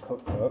one in the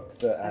cookbook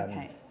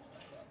that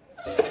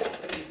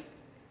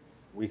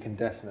we can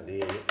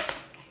definitely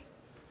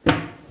eat.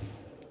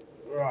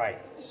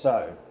 Right,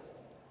 so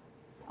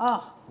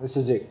this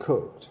is it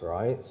cooked,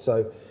 right?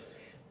 So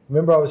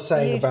remember I was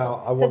saying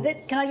about...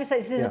 can I just say,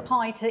 this is a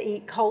pie to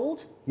eat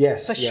cold?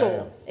 Yes. For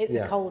sure. It's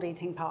a cold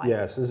eating pie.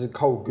 Yes, this is a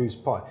cold goose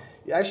pie.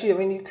 Actually, I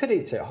mean, you could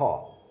eat it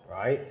hot,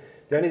 right?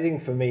 The only thing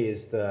for me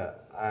is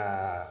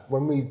that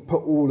when we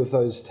put all of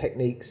those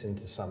techniques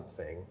into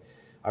something,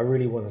 I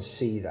really want to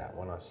see that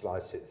when I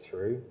slice it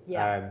through.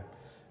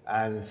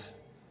 And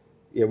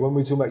when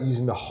we talk about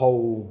using the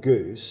whole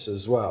goose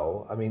as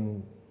well, I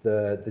mean,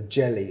 the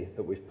jelly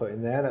that we've put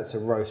in there, that's a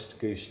roast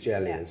goose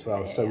jelly as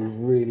well. So we've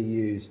really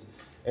used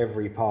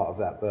every part of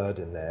that bird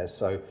in there.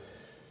 So,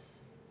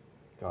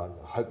 God,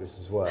 I hope this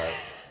has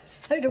worked.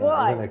 So do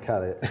I. I'm going to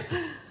cut it.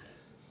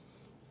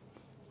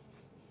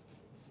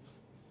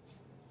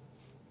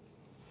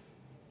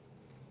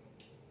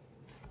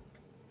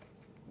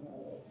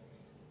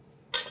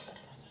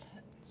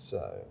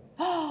 So,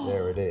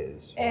 there it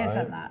is. Right?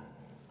 Isn't that?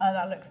 Oh,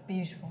 that looks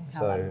beautiful.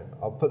 So,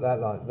 I'll put that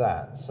like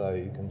that so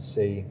you can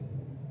see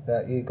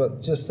that you've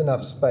got just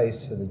enough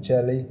space for the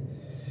jelly.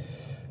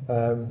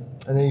 And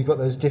then you've got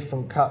those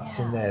different cuts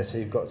in there. So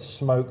you've got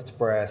smoked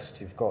breast,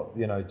 you've got,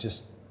 you know,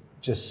 just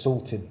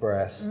salted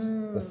breast,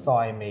 the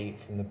thigh meat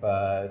from the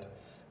bird.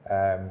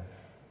 That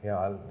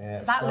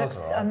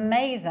looks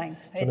amazing.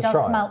 It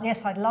does smell.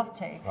 Yes, I'd love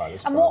to.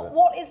 Right, and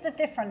what is the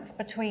difference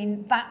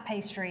between that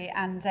pastry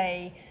and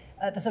the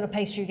sort of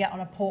pastry you get on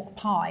a pork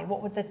pie?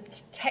 What would the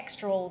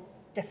textural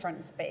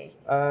difference be?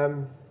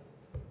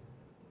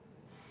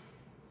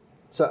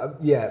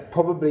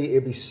 Probably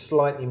it'd be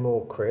slightly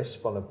more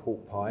crisp on a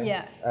pork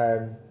pie.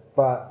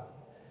 But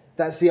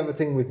that's the other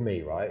thing with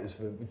me, right? Is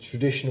with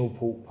traditional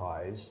pork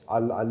pies, I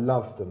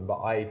love them,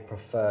 but I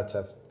prefer to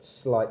have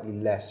slightly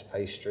less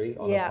pastry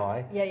on a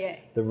pie. Yeah.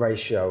 The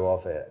ratio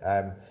of it.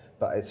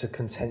 But it's a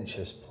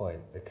contentious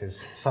point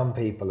because some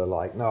people are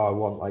like, no, I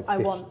want like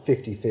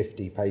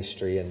 50-50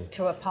 pastry and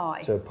to a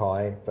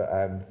pie. But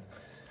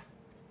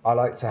I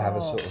like to have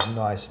a sort of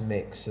nice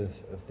mix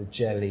of the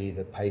jelly,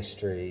 the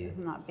pastry.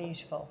 Isn't that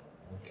beautiful?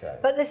 Okay.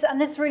 But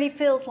this really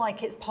feels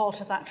like it's part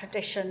of that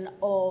tradition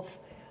of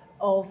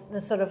the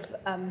sort of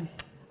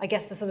I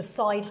guess the sort of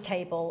side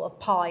table of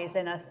pies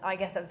in a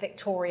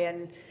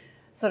Victorian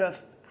sort of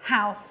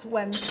house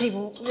when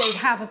they'd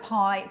have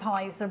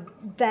pies are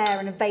there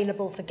and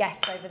available for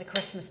guests over the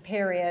Christmas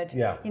period.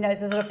 Yeah. You know,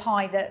 it's a sort of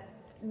pie that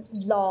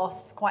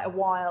lasts quite a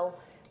while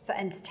for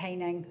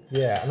entertaining.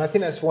 Yeah, and I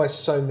think that's why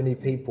so many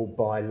people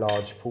buy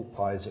large pork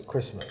pies at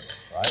Christmas,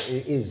 right?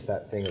 It is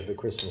that thing of the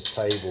Christmas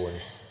table, and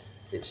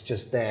it's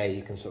just there.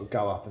 You can sort of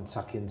go up and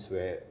tuck into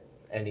it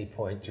any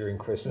point during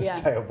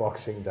Christmas Day or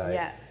Boxing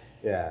Day.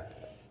 Yeah.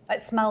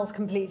 It smells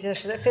completely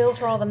delicious. It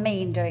feels rather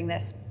mean doing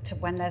this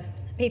when there's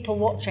people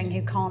watching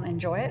who can't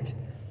enjoy it.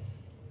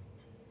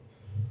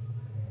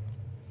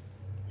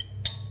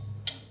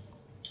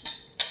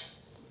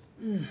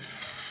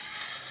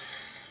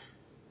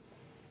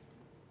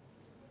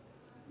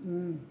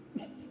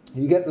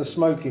 You get the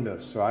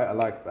smokiness, right? I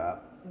like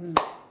that.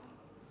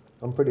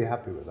 I'm pretty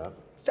happy with that.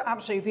 It's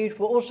absolutely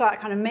beautiful. Also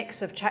that kind of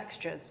mix of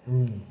textures.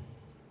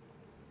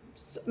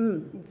 It's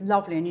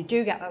lovely, and you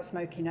do get that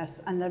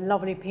smokiness and the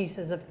lovely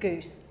pieces of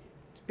goose.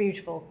 It's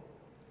beautiful.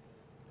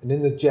 And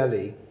in the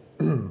jelly,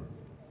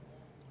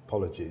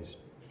 apologies,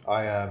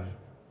 I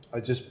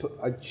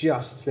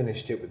just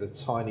finished it with a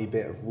tiny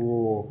bit of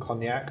raw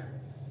cognac.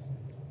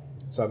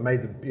 So I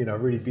made the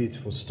really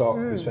beautiful stock.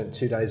 We spent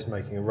 2 days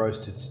making a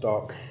roasted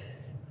stock.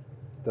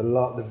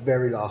 The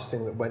very last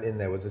thing that went in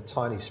there was a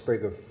tiny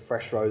sprig of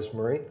fresh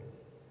rosemary,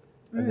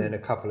 and then a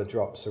couple of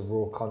drops of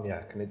raw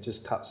cognac, and it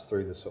just cuts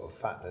through the sort of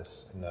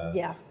fatness and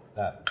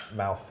that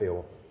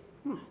mouthfeel.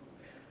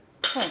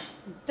 So,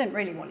 didn't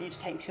really want you to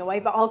take it away,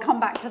 but I'll come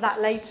back to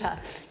that later.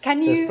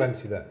 There's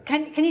plenty there.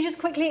 Can you just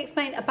quickly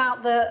explain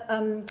about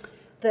the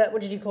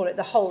what did you call it?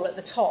 The hole at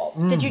the top.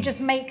 Did you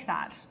just make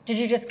that? Did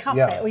you just cut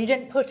it, or you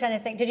didn't put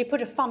anything? Did you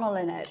put a funnel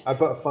in it? I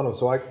put a funnel,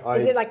 so I.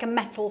 Is it like a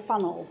metal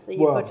funnel that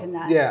you put in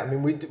there? Yeah, I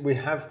mean we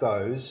have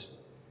those.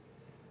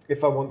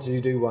 If I want to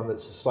do one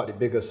that's a slightly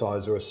bigger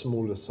size or a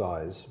smaller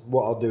size,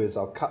 what I'll do is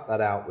I'll cut that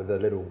out with a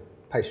little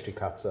pastry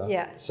cutter,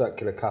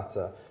 circular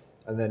cutter,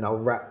 and then I'll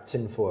wrap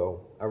tin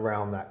foil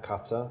around that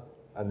cutter,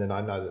 and then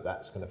I know that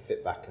that's going to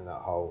fit back in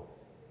that hole,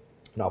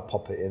 and I'll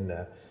pop it in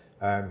there.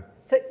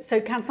 So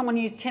can someone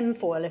use tin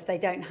foil if they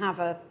don't have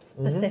a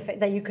specific,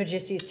 that you could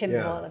just use tin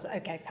foil?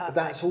 Okay, perfect. But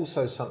that's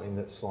also something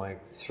that's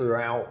like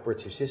throughout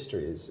British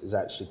history is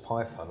actually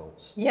pie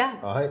funnels. Yeah.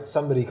 Right?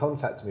 Somebody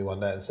contacted me one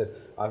day and said,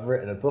 I've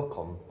written a book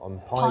on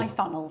pie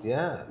funnels.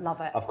 Yeah.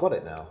 Love it. I've got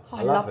it now.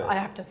 I love it. I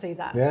have to see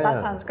that. Yeah. That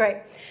sounds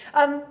great.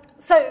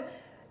 So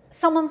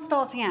someone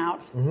starting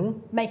out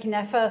making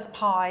their first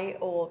pie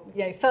or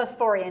first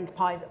foray into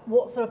pies,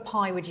 what sort of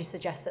pie would you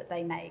suggest that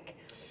they make?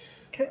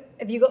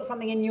 Have you got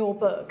something in your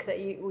book that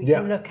we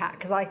can look at?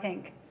 Because I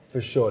think...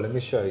 For sure, let me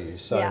show you.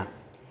 So,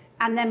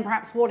 and then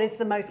perhaps what is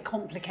the most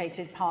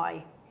complicated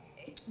pie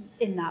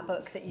in that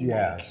book that you make?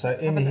 Yeah, so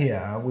in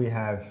here we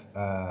have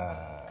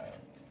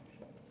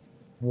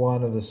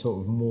one of the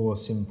sort of more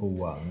simple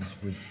ones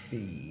would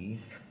be,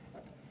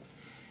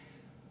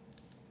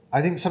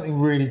 I think something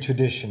really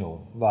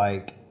traditional,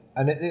 like,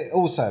 and it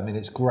also, I mean,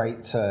 it's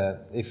great to,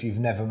 if you've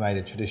never made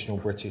a traditional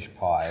British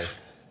pie,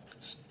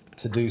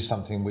 to do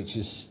something which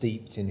is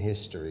steeped in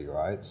history,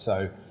 right?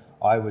 So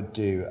I would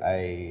do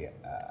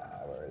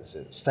where is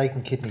it? Steak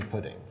and kidney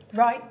pudding.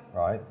 Right.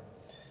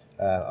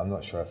 I'm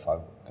not sure if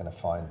I'm going to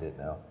find it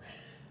now.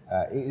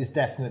 It is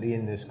definitely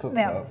in this cookbook.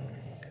 Yeah.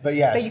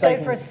 But you go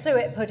for a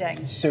suet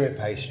pudding. Suet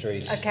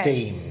pastry,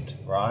 steamed,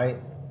 right?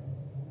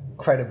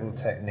 Incredible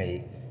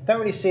technique. Don't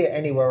really see it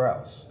anywhere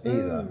else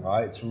either,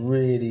 right? It's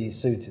really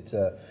suited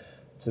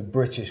to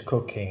British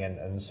cooking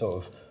and sort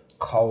of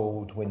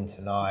cold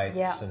winter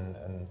nights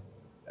and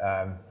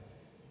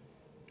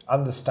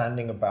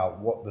understanding about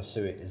what the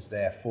suet is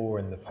there for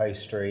in the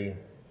pastry,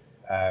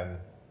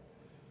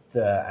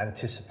 the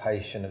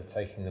anticipation of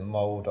taking the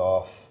mould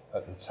off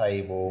at the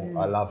table.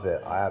 I love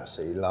it. I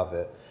absolutely love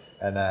it,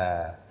 and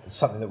it's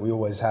something that we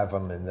always have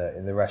on in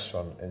the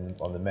restaurant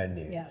on the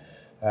menu.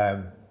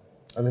 Yeah.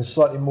 And then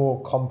slightly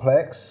more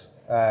complex.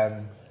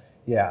 I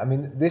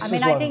mean this.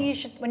 I think you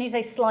should. When you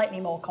say slightly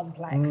more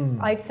complex,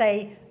 I'd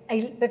say.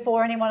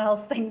 Before anyone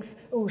else thinks,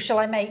 oh, shall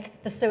I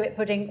make the suet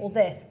pudding or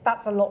this?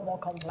 That's a lot more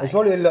complex. It's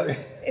probably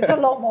it's a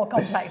lot more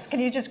complex.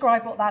 Can you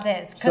describe what that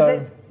is? Because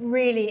it's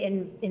really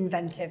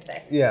inventive,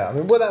 this. Yeah, I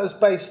mean, well, that was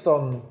based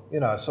on,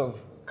 sort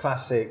of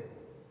classic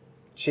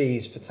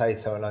cheese,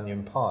 potato and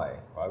onion pie,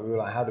 right? We were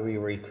like, how do we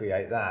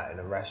recreate that in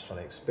a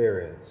restaurant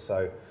experience?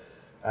 So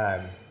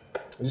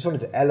we just wanted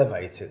to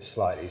elevate it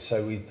slightly.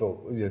 So we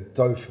thought,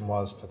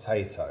 dauphinoise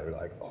potato,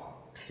 like,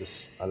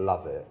 I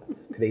love it.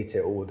 Could eat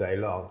it all day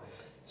long.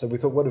 So we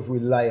thought, what if we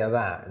layer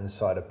that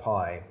inside a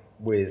pie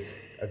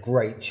with a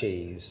great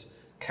cheese,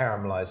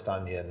 caramelized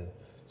onion.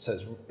 So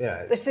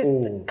it's, this is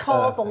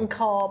carb on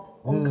carb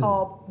on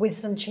carb with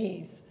some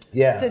cheese.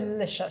 Yeah.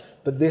 Delicious.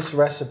 But this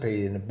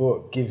recipe in the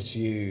book gives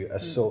you a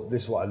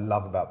this is what I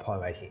love about pie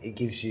making. It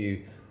gives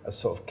you a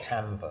sort of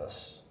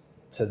canvas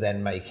to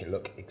then make it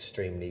look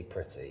extremely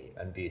pretty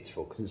and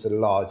beautiful, because it's a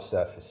large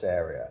surface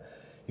area.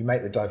 You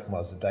make the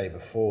dauphinoise the day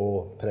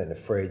before, put it in the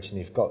fridge, and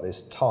you've got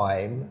this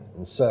time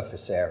and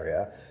surface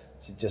area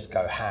to just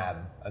go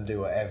ham and do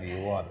whatever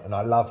you want. And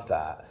I love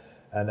that.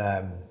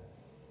 And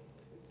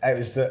it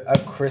was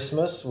at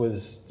Christmas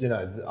was,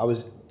 I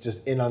was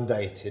just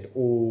inundated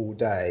all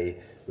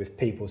day with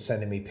people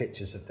sending me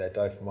pictures of their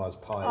dauphinoise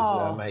pies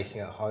they're making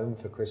at home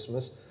for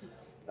Christmas.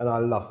 And I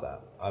love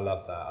that. I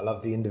love that. I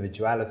love the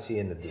individuality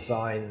and the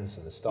designs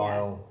and the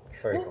style.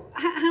 Yeah. Very cool.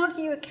 How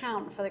do you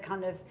account for the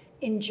kind of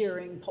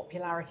enduring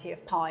popularity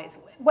of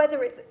pies?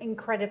 Whether it's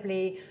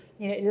incredibly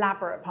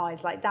elaborate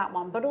pies like that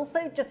one, but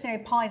also just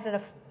pies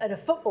at a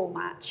football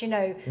match,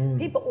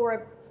 people, or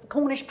a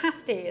Cornish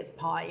pasty as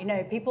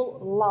pie, people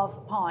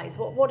love pies.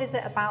 What is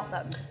it about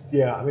them?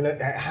 Yeah, I mean,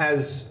 it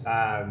has,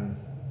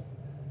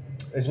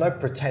 there's no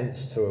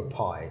pretense to a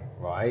pie,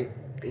 right?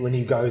 When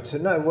you go to,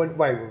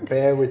 wait,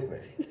 bear with me.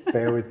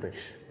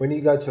 When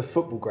you go to a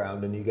football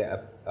ground and you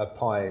get a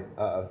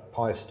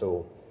pie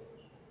stall,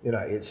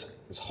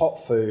 it's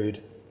hot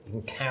food, you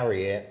can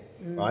carry it,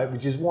 right?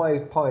 Which is why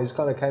pies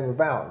kind of came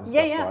about and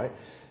stuff,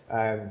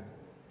 right?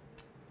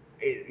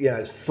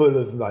 It's full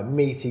of like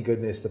meaty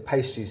goodness. The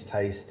pastry's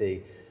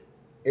tasty.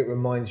 It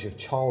reminds you of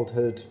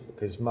childhood,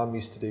 because Mum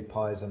used to do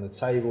pies on the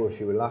table if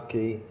you were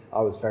lucky.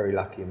 I was very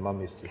lucky, and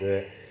Mum used to do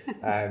it.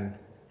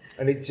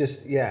 And it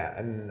just,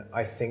 and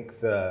I think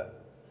that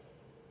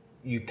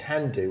you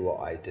can do what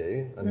I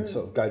do and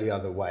sort of go the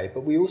other way.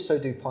 But we also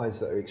do pies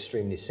that are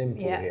extremely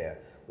simple here,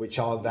 which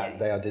are that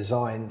they are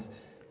designed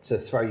to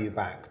throw you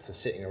back to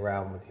sitting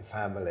around with your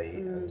family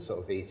and sort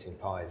of eating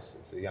pies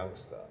as a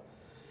youngster.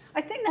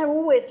 I think they're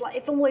always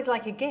it's always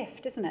like a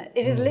gift, isn't it?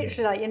 It is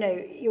literally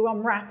like, you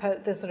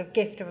unwrap the sort of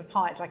gift of a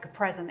pie. It's like a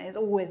present. It's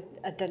always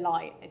a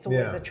delight. It's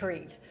always a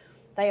treat.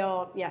 They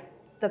are,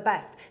 the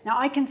best. Now,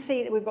 I can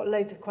see that we've got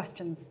loads of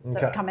questions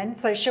that have come in.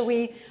 So shall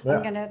we,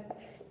 I'm going to,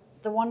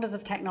 the wonders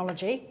of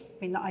technology,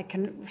 that I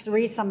can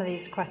read some of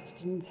these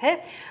questions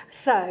here.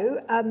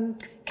 So,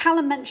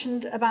 Calum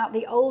mentioned about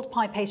the old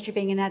pie pastry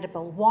being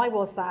inedible. Why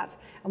was that?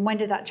 And when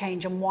did that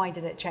change? And why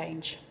did it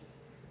change?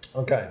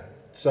 Okay,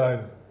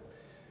 so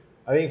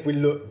I think if we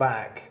look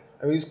back,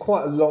 it was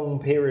quite a long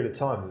period of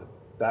time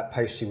that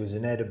pastry was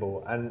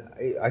inedible. And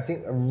I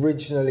think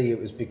originally it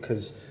was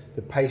because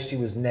the pastry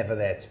was never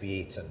there to be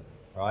eaten,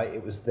 right?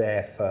 It was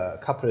there for a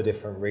couple of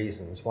different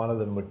reasons. One of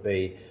them would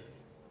be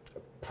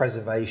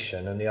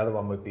preservation, and the other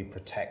one would be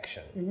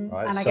protection,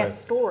 right? And I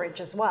guess storage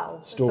as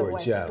well.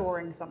 Storage, it's a way of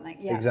storing something,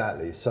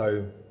 Exactly.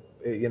 So,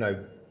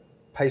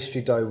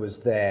 pastry dough was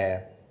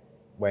there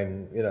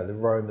when, the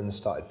Romans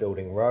started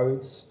building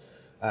roads,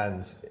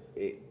 and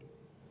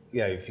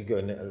if you go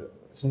in,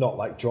 it's not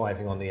like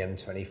driving on the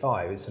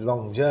M25. It's a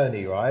long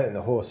journey, right? And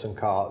the horse and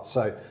cart.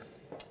 So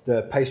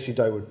the pastry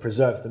dough would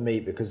preserve the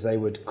meat because they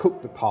would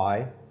cook the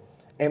pie,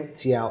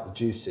 empty out the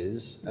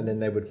juices, and then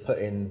they would put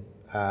in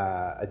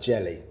a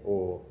jelly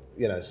or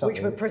something,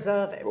 which would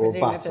preserve it, or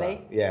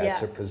presumably. butter,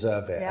 to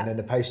preserve it, and then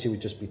the pastry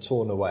would just be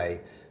torn away,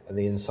 and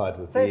the inside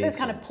would be. So it's this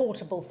kind of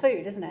portable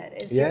food, isn't it?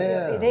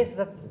 It is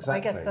the I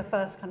guess the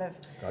first kind of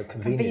like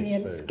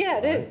convenience. Food, yeah,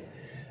 it is.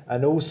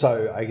 And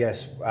also, I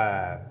guess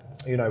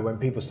when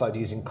people started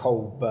using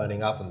coal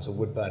burning ovens or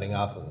wood burning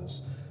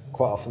ovens,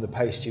 quite often the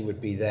pastry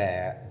would be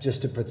there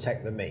just to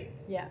protect the meat.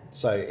 Yeah.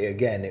 So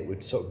again, it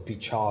would sort of be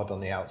charred on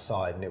the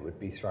outside and it would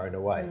be thrown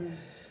away.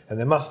 And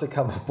there must have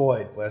come a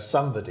point where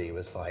somebody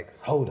was like,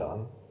 hold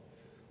on,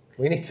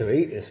 we need to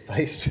eat this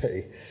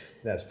pastry.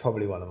 That's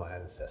probably one of my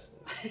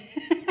ancestors.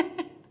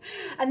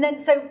 And then,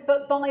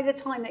 but by the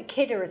time that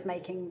Kidder is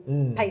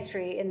making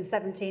pastry in the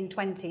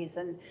 1720s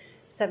and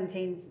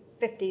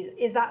 1750s,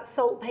 is that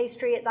salt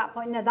pastry at that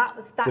point? No, that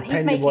was that. Depending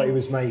he's making what he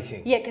was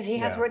making. Yeah, because he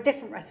has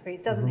different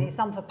recipes, doesn't he?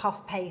 Some for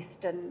puff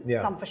paste and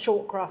some for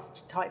short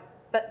crust type.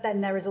 But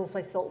then there is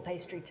also salt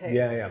pastry too.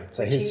 Yeah.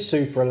 So his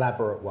super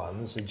elaborate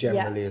ones are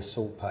generally a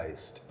salt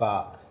paste,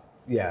 but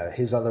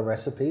his other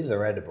recipes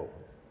are edible.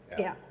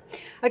 Yeah.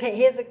 Okay,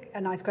 here's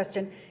a nice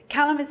question.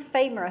 Calum is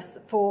famous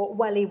for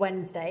Welly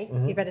Wednesday.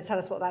 You better tell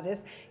us what that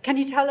is. Can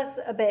you tell us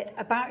a bit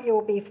about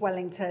your beef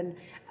Wellington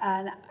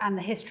and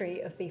the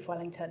history of beef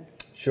Wellington?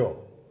 Sure.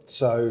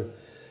 So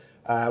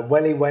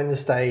Welly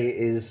Wednesday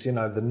is,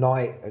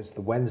 it's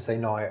the Wednesday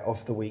night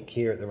of the week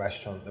here at the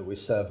restaurant that we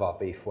serve our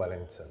beef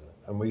Wellington.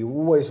 And we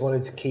always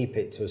wanted to keep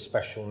it to a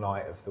special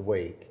night of the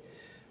week.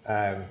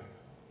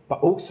 But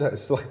also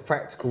it's for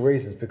practical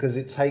reasons, because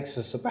it takes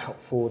us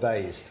about 4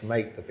 days to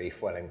make the beef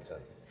Wellington.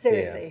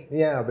 Seriously?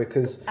 Yeah,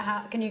 because...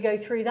 Can you go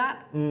through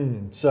that?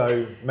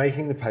 So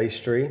making the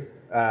pastry,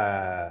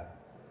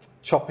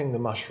 chopping the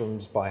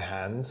mushrooms by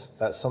hand.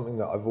 That's something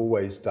that I've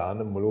always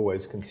done and will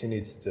always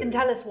continue to do. And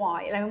tell us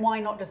why. I mean, why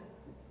not just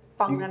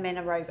bung them in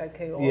a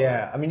Roboku? Or...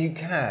 Yeah, I mean, you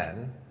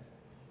can.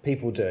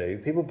 People do.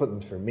 People put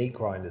them through meat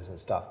grinders and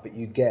stuff, but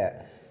you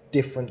get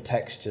different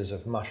textures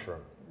of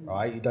mushroom,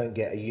 right? You don't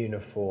get a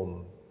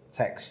uniform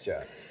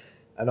texture.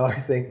 And I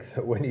think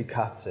that when you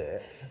cut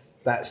it,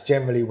 that's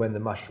generally when the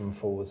mushroom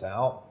falls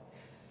out.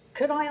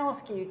 Could I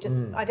ask you,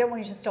 just, I don't want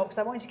you to stop because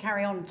I want you to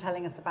carry on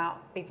telling us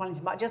about beef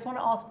Wellington, but I just want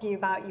to ask you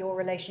about your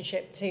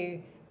relationship to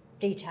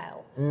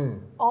detail.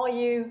 Are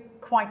you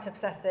quite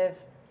obsessive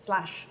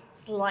 /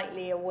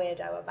 slightly a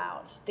weirdo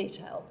about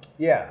detail?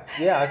 Yeah,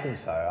 I think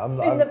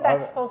so. In the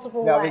best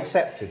possible way. I've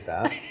accepted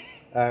that.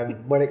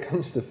 When it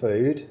comes to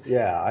food,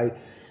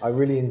 I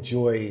really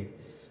enjoy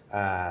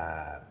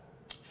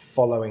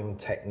following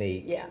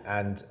technique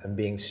and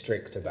being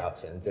strict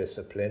about it and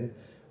discipline.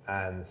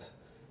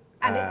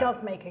 And it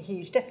does make a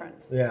huge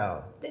difference.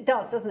 Yeah. It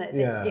does, doesn't it?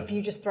 Yeah. If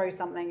you just throw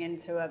something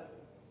into a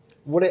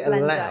What it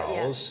blender,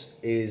 allows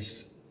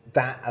is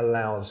that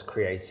allows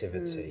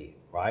creativity,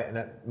 right? And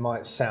it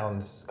might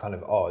sound kind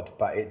of odd,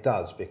 but it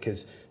does,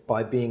 because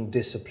by being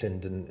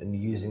disciplined and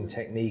using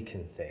technique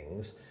and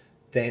things,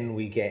 then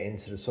we get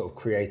into the sort of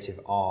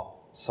creative art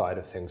side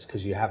of things,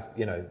 because you have,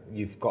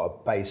 you've got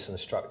a base and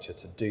structure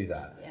to do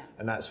that. Yeah.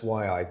 And that's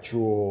why I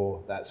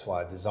draw, that's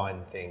why I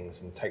design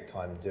things and take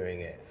time doing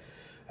it.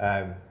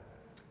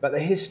 But the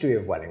history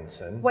of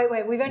Wellington. Wait,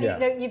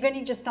 you've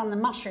only just done the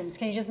mushrooms.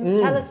 Can you just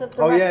tell us of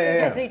the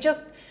rest of it?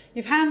 So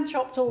you've hand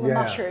chopped all the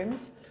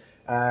mushrooms.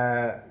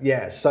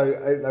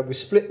 So we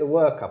split the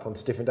work up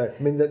onto different days.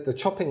 I mean, the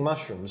chopping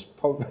mushrooms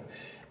probably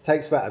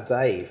takes about a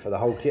day for the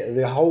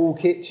whole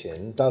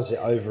kitchen does it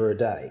over a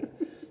day.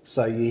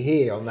 So you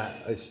hear on that,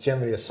 it's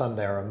generally a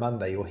Sunday or a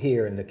Monday, you'll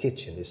hear in the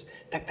kitchen is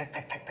tack, tack,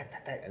 tack, tack, tack,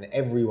 tack, tack, and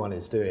everyone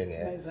is doing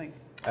it. Amazing.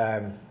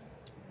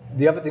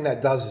 The other thing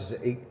that does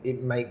is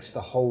it makes the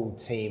whole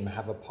team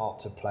have a part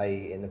to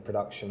play in the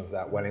production of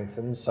that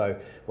Wellington. So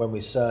when we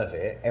serve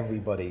it,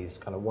 everybody's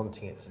kind of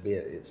wanting it to be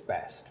at its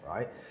best,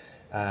 right?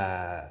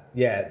 I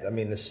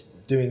mean,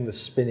 doing the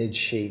spinach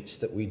sheets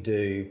that we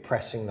do,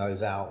 pressing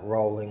those out,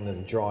 rolling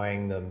them,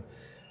 drying them,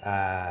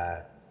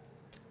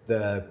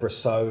 the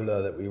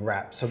bresaola that we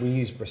wrap. So we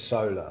use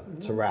bresaola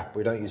to wrap.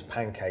 We don't use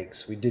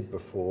pancakes. We did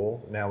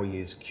before. Now we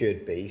use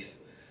cured beef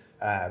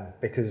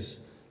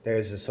because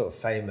there's a sort of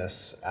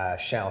famous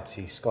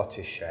shouty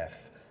Scottish chef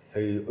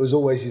who has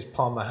always used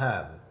Parma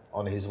ham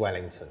on his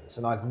Wellingtons.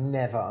 And I've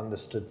never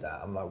understood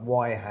that. I'm like,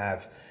 why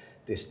have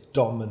this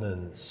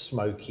dominant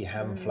smoky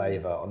ham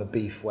flavour on a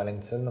beef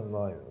Wellington? I'm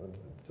like,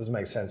 it doesn't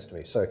make sense to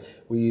me. So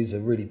we use a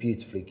really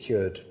beautifully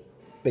cured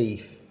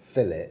beef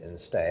fillet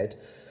instead,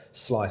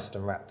 sliced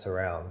and wrapped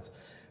around.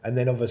 And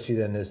then obviously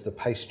then there's the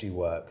pastry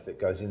work that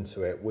goes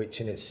into it,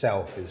 which in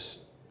itself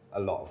is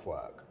a lot of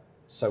work.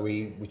 So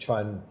we try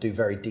and do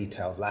very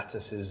detailed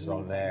lattices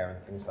on there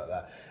and things like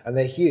that. And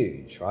they're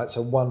huge, right?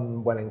 So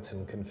one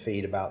Wellington can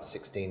feed about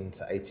 16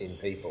 to 18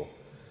 people.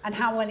 And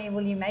how many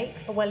will you make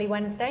for Welly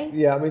Wednesday?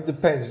 Yeah, I mean, it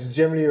depends. It's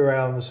generally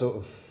around sort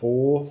of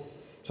 4,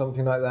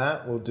 something like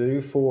that. We'll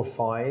do 4 or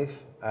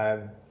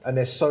 5. And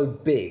they're so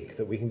big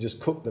that we can just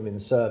cook them in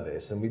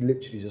service, and we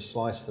literally just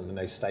slice them and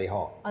they stay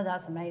hot. Oh,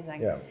 that's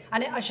amazing. Yeah.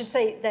 And I should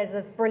say there's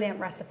a brilliant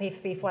recipe for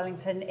beef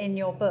Wellington in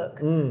your book,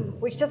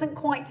 which doesn't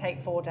quite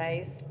take 4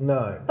 days.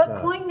 No.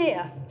 But quite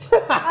near.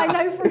 I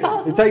know from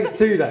past It takes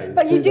 2 days.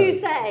 But you do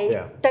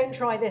say, don't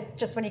try this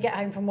just when you get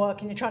home from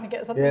work and you're trying to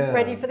get something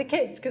ready for the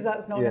kids, because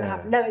that's not going to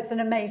happen. No, it's an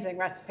amazing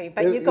recipe,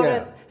 but you've got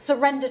to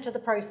surrender to the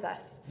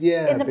process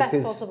in the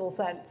best possible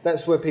sense.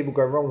 That's where people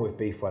go wrong with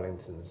beef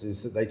Wellingtons,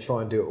 is that they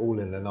try and do it all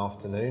in an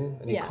afternoon,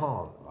 and you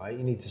can't, right?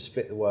 You need to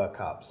split the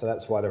work up. So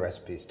that's why the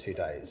recipe is 2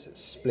 days.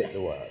 It's split the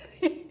work.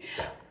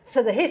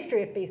 So the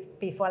history of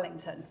beef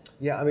Wellington.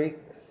 Yeah, I mean,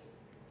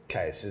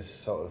 okay, this is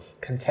sort of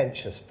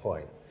contentious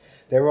point.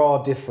 There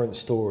are different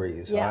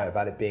stories, right,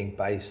 about it being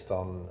based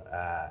on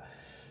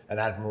an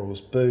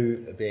admiral's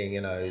boot,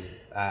 being,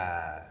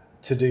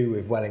 to do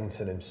with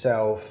Wellington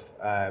himself.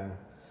 I'm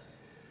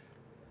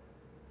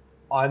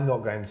not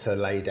going to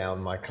lay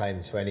down my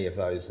claim to any of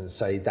those and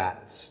say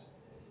that's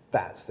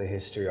the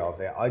history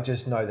of it. I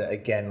just know that,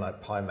 again, like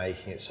pie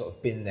making, it's sort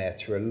of been there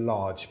through a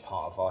large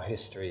part of our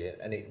history,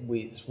 and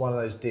it's one of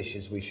those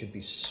dishes we should be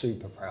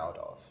super proud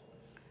of.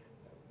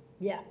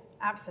 Yeah,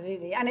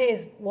 absolutely. And it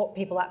is what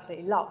people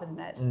absolutely love, isn't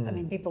it? I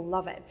mean, people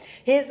love it.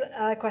 Here's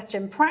a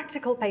question,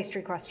 practical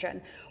pastry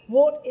question.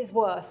 What is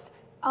worse,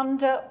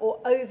 under or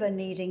over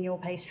kneading your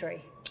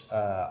pastry?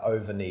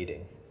 Over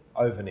kneading,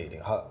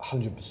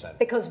 100%.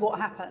 Because what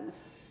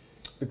happens?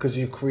 Because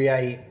you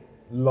create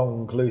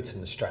long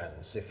gluten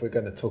strands, if we're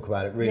going to talk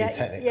about it really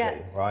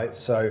technically, right?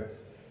 So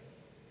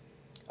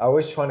I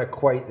always try and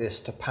equate this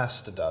to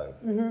pasta dough.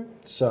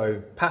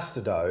 So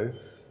pasta dough,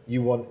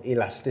 you want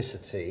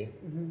elasticity.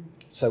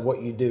 So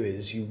what you do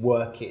is you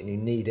work it and you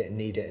knead it and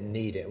knead it and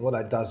knead it. And what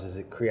that does is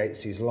it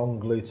creates these long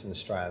gluten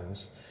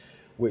strands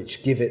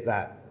which give it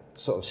that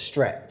sort of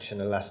stretch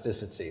and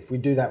elasticity. If we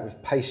do that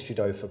with pastry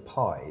dough for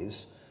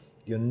pies,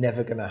 you're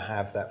never going to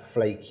have that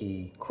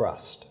flaky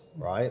crust.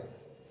 right?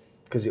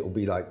 Because it will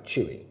be like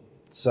chewy.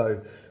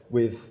 So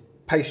with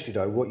pastry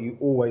dough, what you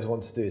always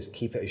want to do is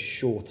keep it as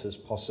short as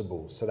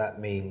possible. So that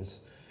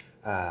means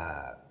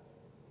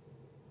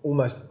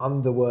almost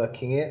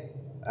underworking it.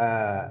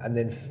 And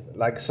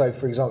then, so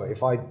for example,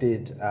 if I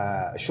did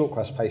a short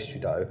crust pastry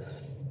dough,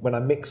 when I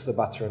mix the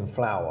butter and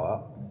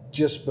flour,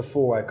 just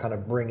before I kind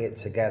of bring it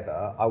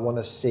together, I want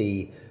to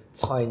see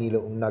tiny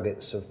little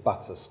nuggets of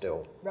butter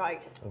still.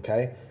 Right.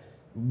 Okay.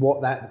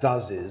 What that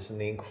does is, and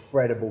the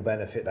incredible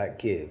benefit that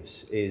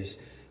gives,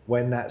 is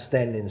when that's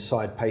then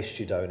inside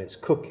pastry dough and it's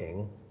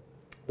cooking,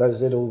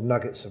 those little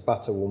nuggets of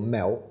butter will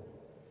melt,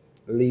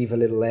 leave a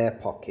little air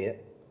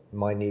pocket,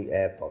 minute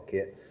air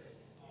pocket,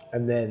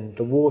 and then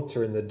the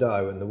water in the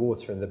dough and the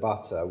water in the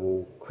butter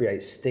will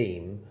create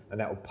steam, and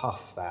that will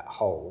puff that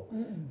hole,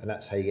 and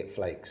that's how you get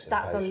flakes.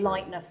 That's a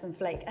lightness and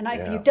flake. And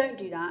if you don't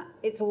do that,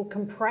 it's all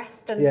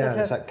compressed and sort of...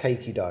 it's like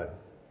cakey dough,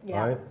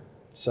 right?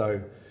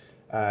 So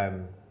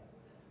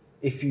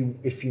if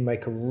you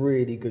make a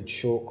really good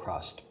short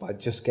crust by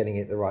just getting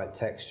it the right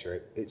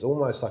texture, it's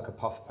almost like a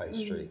puff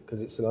pastry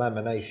because it's a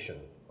lamination,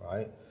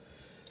 right?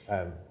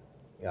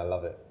 I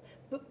love it.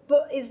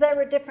 But is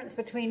there a difference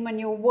between when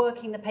you're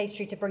working the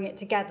pastry to bring it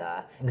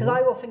together? Because I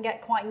often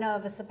get quite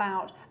nervous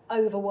about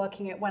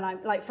overworking it when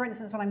I'm, like for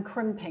instance, when I'm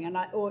crimping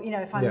or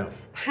if I'm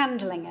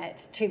handling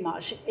it too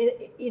much.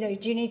 Do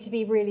you need to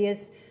be really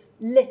as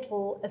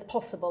little as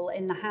possible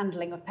in the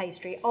handling of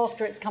pastry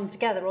after it's come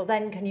together, or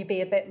then can you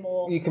be a bit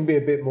more? You can be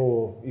a bit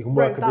more. You can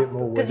work robust, a bit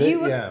more with it. Because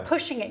you were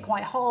pushing it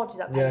quite hard,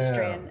 that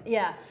pastry,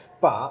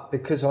 But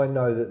because I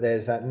know that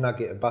there's that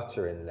nugget of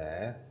butter in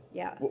there.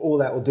 Yeah. All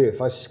that will do,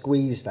 if I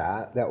squeeze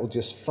that will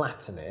just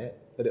flatten it,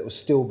 but it will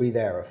still be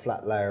there, a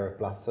flat layer of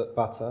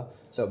butter.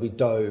 So it'll be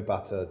dough,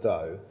 butter,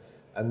 dough,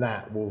 and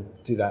that will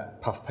do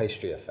that puff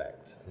pastry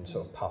effect and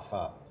sort of puff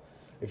up.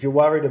 If you're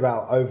worried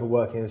about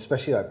overworking,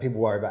 especially like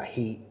people worry about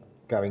heat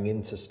going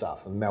into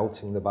stuff and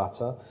melting the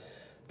butter,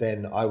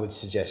 then I would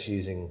suggest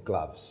using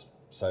gloves.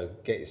 So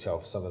get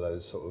yourself some of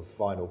those sort of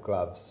vinyl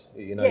gloves,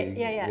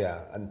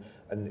 And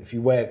if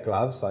you wear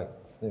gloves, like,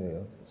 there we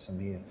go, some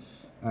here.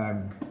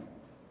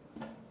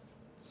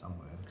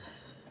 Somewhere.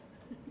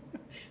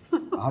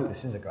 I hope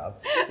this is a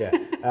glove.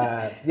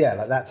 Like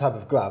that type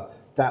of glove.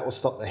 That will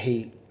stop the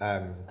heat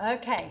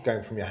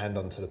going from your hand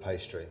onto the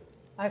pastry.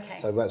 Okay.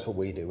 So that's what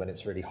we do when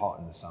it's really hot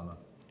in the summer.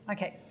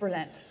 Okay,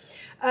 brilliant.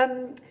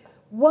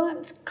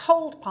 Weren't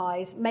cold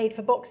pies made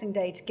for Boxing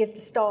Day to give the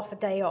staff a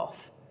day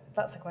off?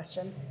 That's a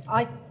question.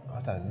 I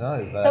don't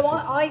know, but that's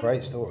a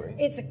great story.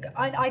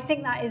 I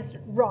think that is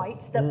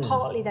right, that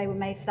partly they were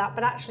made for that,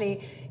 but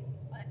actually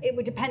it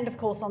would depend, of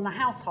course, on the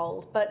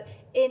household, but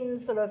in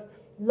sort of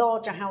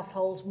larger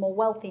households, more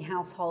wealthy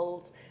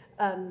households,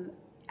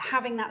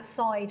 having that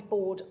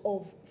sideboard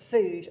of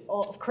food,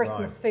 of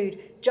Christmas food,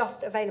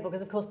 just available,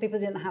 because of course people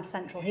didn't have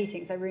central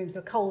heating, so rooms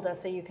were colder,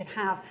 so you could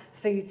have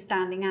food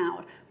standing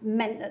out,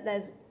 meant that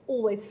there's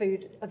always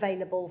food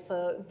available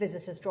for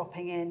visitors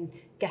dropping in,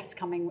 guests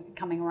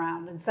coming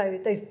around. And so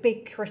those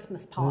big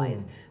Christmas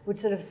pies would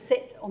sort of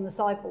sit on the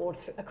sideboard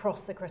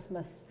across the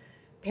Christmas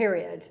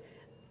period,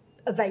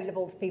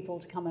 available for people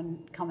to come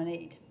and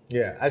eat.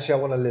 Yeah, actually I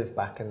want to live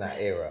back in that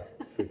era,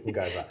 if we can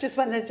go back. Just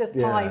when there's just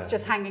pies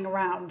just hanging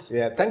around.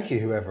 Yeah, thank you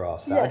whoever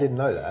asked that. I didn't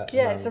know that.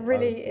 Yeah, it's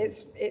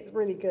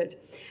really good.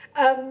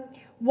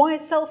 Why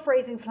has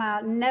self-raising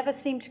flour never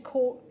seemed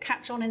to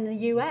catch on in the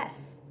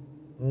US?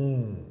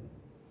 Yeah,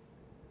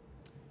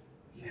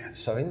 it's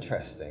so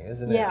interesting,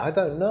 isn't it? Yeah. I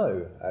don't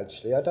know,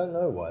 actually. I don't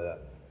know why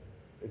that.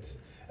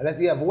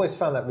 I've always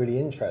found that really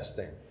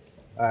interesting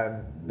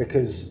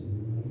because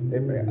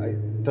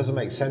it doesn't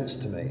make sense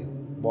to me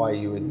why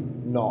you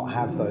would not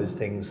have those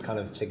things kind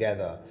of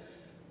together,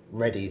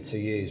 ready to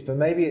use. But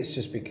maybe it's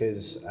just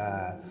because,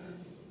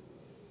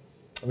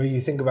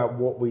 you think about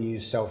what we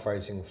use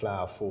self-raising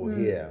flour for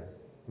here,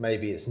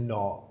 maybe it's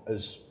not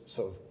as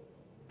sort of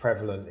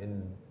prevalent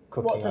in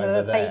cooking what's sort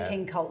of a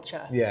baking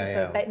culture.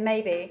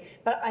 Maybe,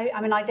 but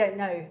I don't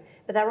know.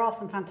 But there are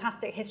some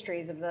fantastic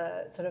histories of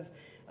the sort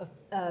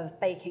of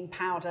baking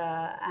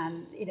powder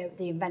and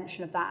the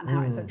invention of that and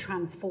how it sort of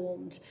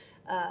transformed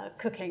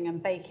cooking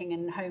and baking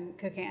and home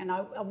cooking. And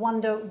I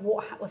wonder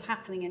what was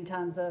happening in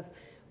terms of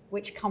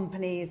which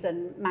companies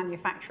and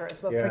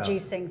manufacturers were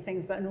producing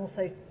things, and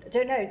also I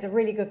don't know. It's a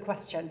really good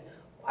question.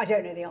 I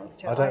don't know the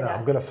answer to it. I don't know.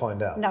 I'm going to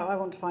find out. No, I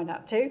want to find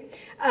out too.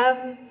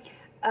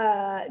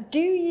 Do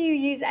you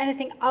use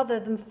anything other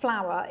than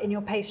flour in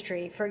your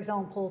pastry? For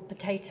example,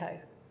 potato.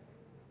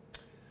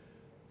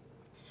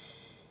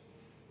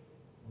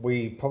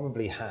 We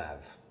probably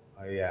have.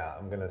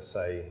 I'm going to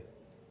say.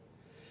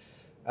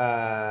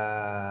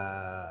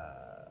 I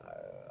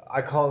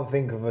can't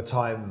think of a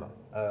time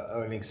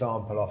or an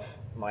example off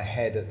my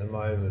head at the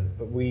moment,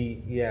 but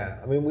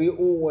we're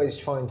always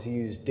trying to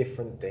use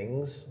different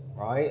things,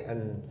 right?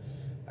 And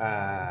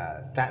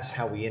that's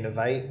how we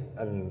innovate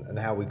and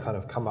how we kind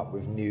of come up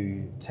with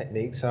new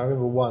techniques. So I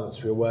remember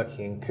once we were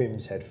working in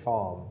Coombshead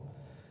Farm,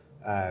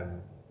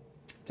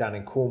 down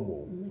in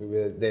Cornwall.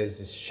 There's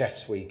this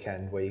chef's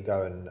weekend where you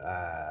go and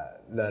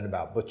learn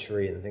about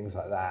butchery and things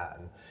like that.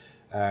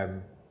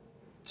 And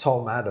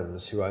Tom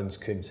Adams, who owns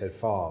Coombs Head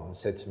Farm,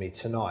 said to me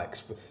tonight,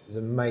 'cause it was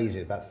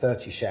amazing, about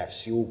 30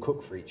 chefs, you all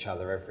cook for each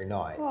other every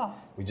night. Wow.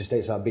 We just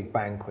ate a big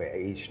banquet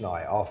each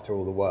night after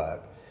all the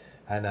work.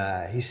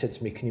 And he said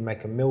to me, can you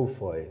make a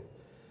millefeuille?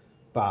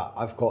 But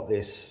I've got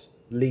this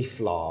leaf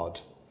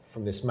lard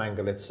from this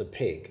Mangalitsa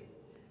pig,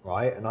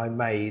 right? And I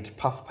made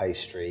puff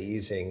pastry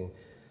using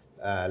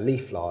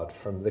leaf lard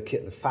from the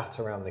fat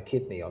around the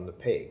kidney on the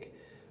pig.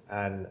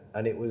 And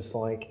it was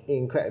like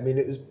incredible. I mean,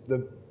 it was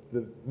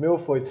the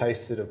millefeuille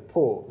tasted of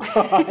pork,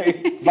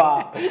 right?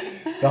 But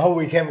the whole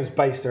weekend was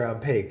based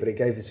around pig, but it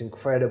gave this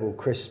incredible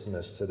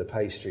crispness to the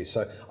pastry.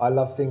 So I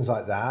love things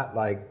like that,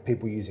 like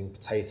people using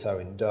potato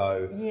in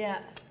dough. Yeah.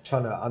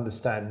 Trying to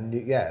understand,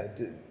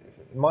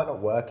 it might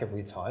not work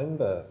every time,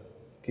 but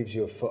gives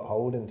you a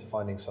foothold into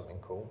finding something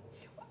cool.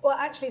 Well,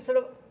 actually, sort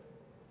of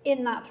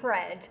in that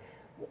thread,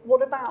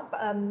 what about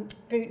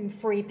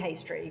gluten-free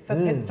pastry for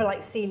like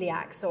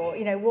celiacs, or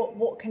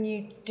what can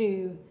you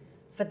do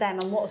for them,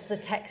 and what's the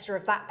texture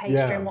of that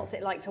pastry, and what's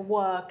it like to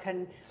work?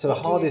 And so the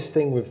hardest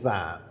thing with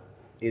that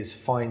is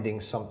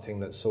finding something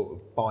that sort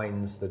of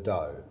binds the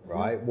dough,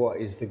 right? What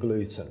is the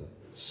gluten?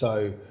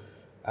 So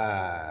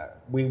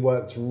we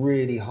worked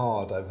really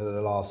hard over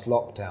the last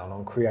lockdown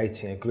on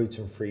creating a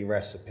gluten-free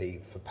recipe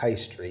for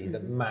pastry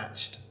that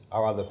matched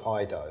our other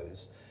pie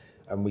doughs,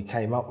 and we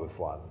came up with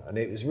one. And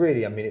it was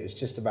really, it was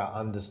just about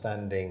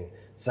understanding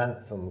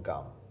xanthan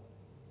gum,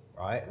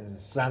 right? And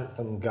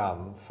xanthan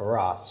gum for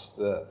us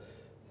that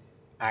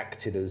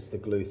acted as the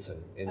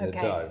gluten in the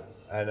dough.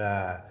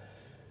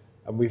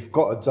 And we've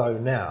got a dough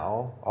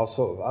now.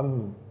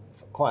 I'm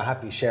quite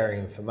happy sharing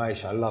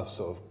information. I love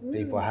sort of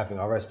people having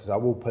our recipes. I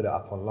will put it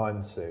up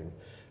online soon.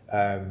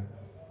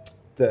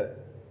 That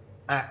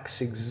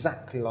acts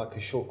exactly like a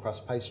short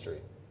crust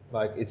pastry.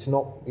 Like it's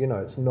not,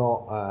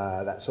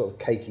 that sort of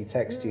cakey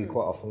texture you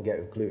quite often get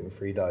with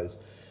gluten-free doughs.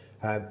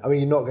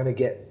 You're not going to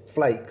get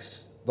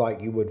flakes like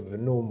you would with a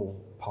normal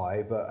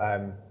pie, but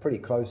pretty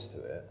close to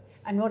it.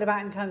 And what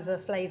about in terms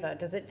of flavour?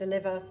 Does it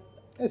deliver?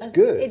 It's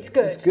good. It's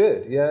good. It's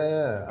good.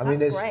 Yeah.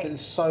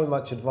 There's so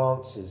much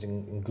advances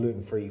in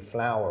gluten-free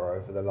flour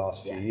over the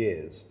last few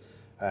years.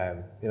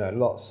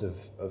 Lots of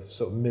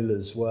sort of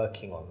millers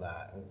working on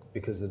that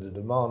because of the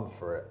demand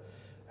for it.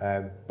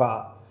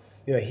 But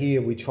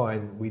here we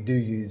do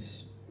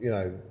use,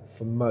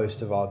 for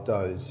most of our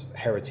doughs,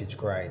 heritage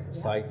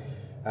grains. Like,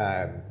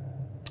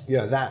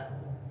 that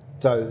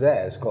dough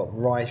there has got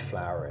rye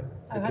flour in.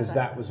 Because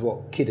that was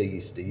what Kidder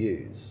used to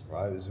use,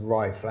 right? It was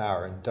rye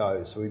flour and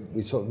dough, so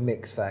we sort of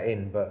mix that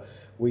in, but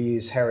we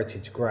use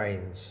heritage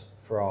grains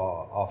for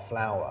our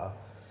flour.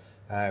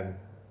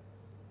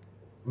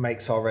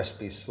 Makes our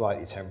recipes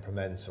slightly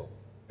temperamental,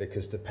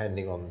 because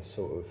depending on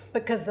sort of...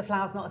 Because the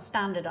flour's not as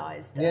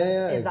standardised, is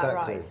exactly. That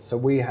right? So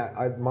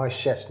my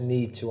chefs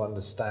need to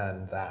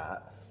understand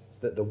that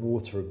the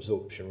water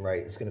absorption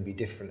rate is going to be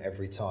different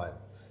every time.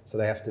 So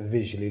they have to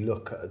visually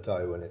look at a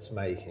dough when it's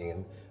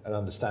making and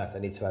understand if they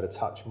need to add a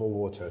touch more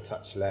water, a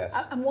touch less.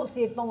 And what's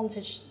the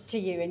advantage to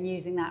you in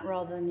using that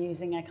rather than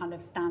using a kind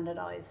of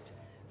standardised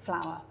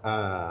flour?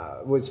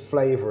 It's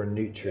flavour and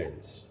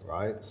nutrients,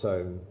 right?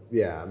 So,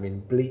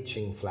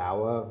 bleaching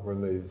flour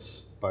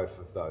removes both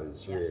of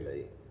those,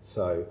 really.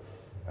 So,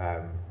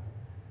 it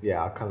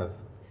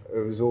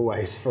was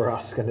always for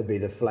us going to be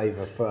the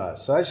flavour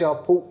first. So actually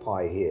our pork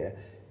pie here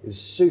is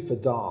super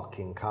dark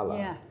in colour.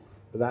 Yeah.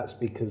 But that's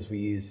because we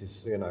use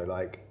this,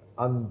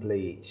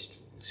 unbleached,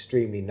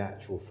 extremely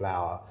natural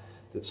flour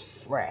that's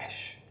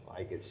fresh.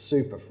 Like it's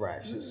super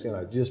fresh. It's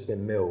just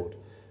been milled,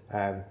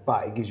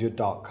 but it gives you a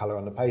dark colour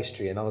on the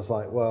pastry. And I was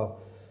like, well,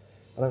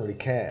 I don't really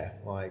care.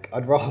 Like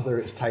I'd rather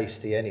it's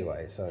tasty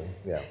anyway. So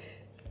yeah.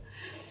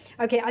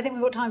 Okay, I think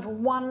we've got time for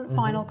one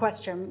final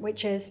question,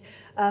 which is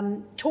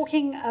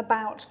talking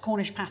about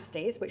Cornish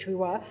pasties, which we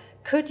were.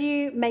 Could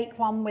you make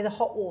one with a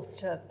hot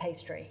water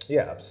pastry?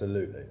 Yeah,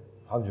 absolutely,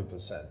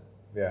 100%.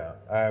 Yeah,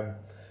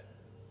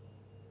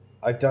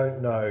 I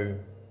don't know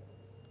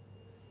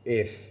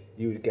if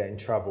you would get in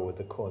trouble with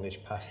the Cornish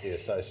Pasty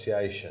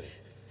Association.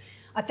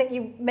 I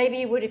think maybe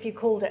you would if you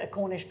called it a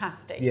Cornish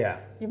pasty. Yeah.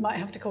 You might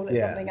have to call it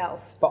something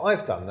else. But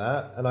I've done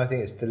that, and I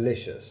think it's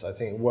delicious. I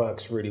think it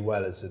works really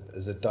well as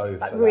a dough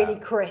for really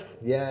that.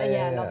 crisp.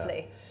 Yeah,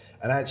 lovely.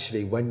 And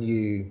actually, when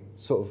you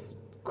sort of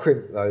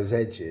crimp those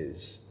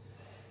edges,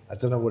 I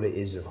don't know what it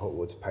is with hot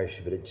water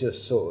pastry, but it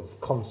just sort of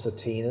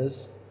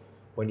concertinas.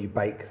 When you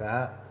bake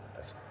that,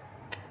 that's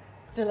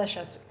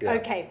delicious. Yeah.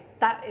 Okay,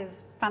 that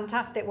is a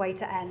fantastic way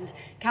to end.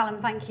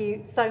 Calum, thank you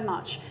so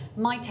much.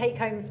 My take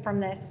homes from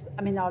this,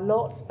 there are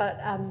lots,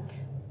 but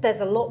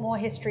there's a lot more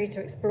history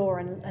to explore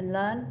and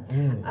learn.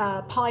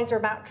 Pies are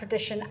about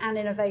tradition and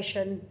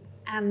innovation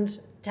and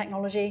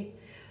technology.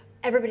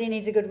 Everybody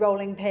needs a good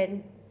rolling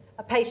pin.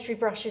 A pastry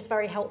brush is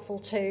very helpful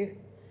too.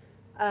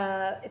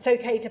 It's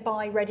okay to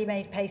buy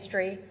ready-made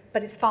pastry,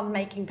 but it's fun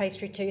making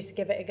pastry too, so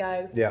give it a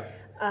go.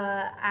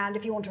 And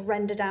if you want to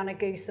render down a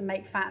goose and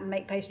make fat and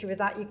make pastry with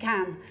that, you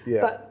can.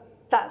 But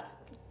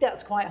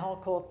That's quite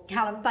hardcore.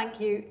 Callum, thank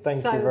you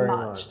so very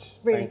much. much.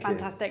 Really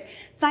fantastic.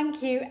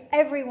 Thank you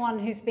everyone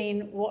who's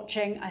been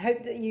watching. I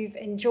hope that you've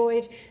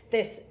enjoyed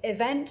this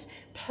event.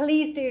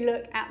 Please do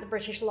look at the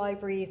British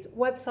Library's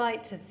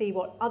website to see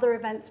what other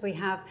events we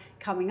have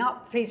coming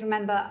up. Please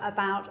remember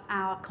about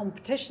our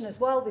competition as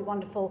well. It'd be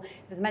wonderful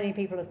if as many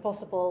people as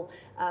possible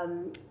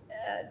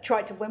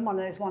try to win one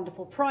of those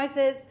wonderful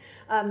prizes.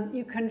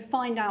 You can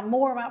find out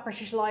more about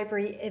British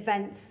Library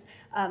events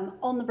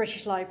on the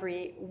British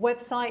Library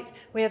website.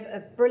 We have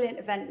a brilliant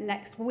event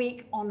next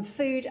week on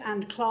food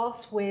and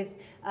class with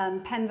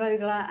Pen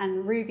Vogler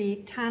and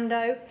Ruby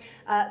Tando.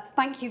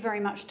 Thank you very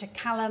much to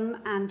Callum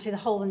and to the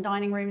Holborn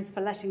Dining Rooms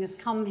for letting us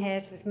come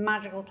here to this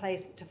magical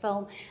place to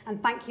film.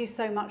 And thank you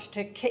so much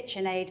to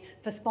KitchenAid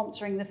for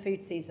sponsoring the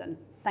food season.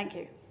 Thank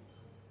you.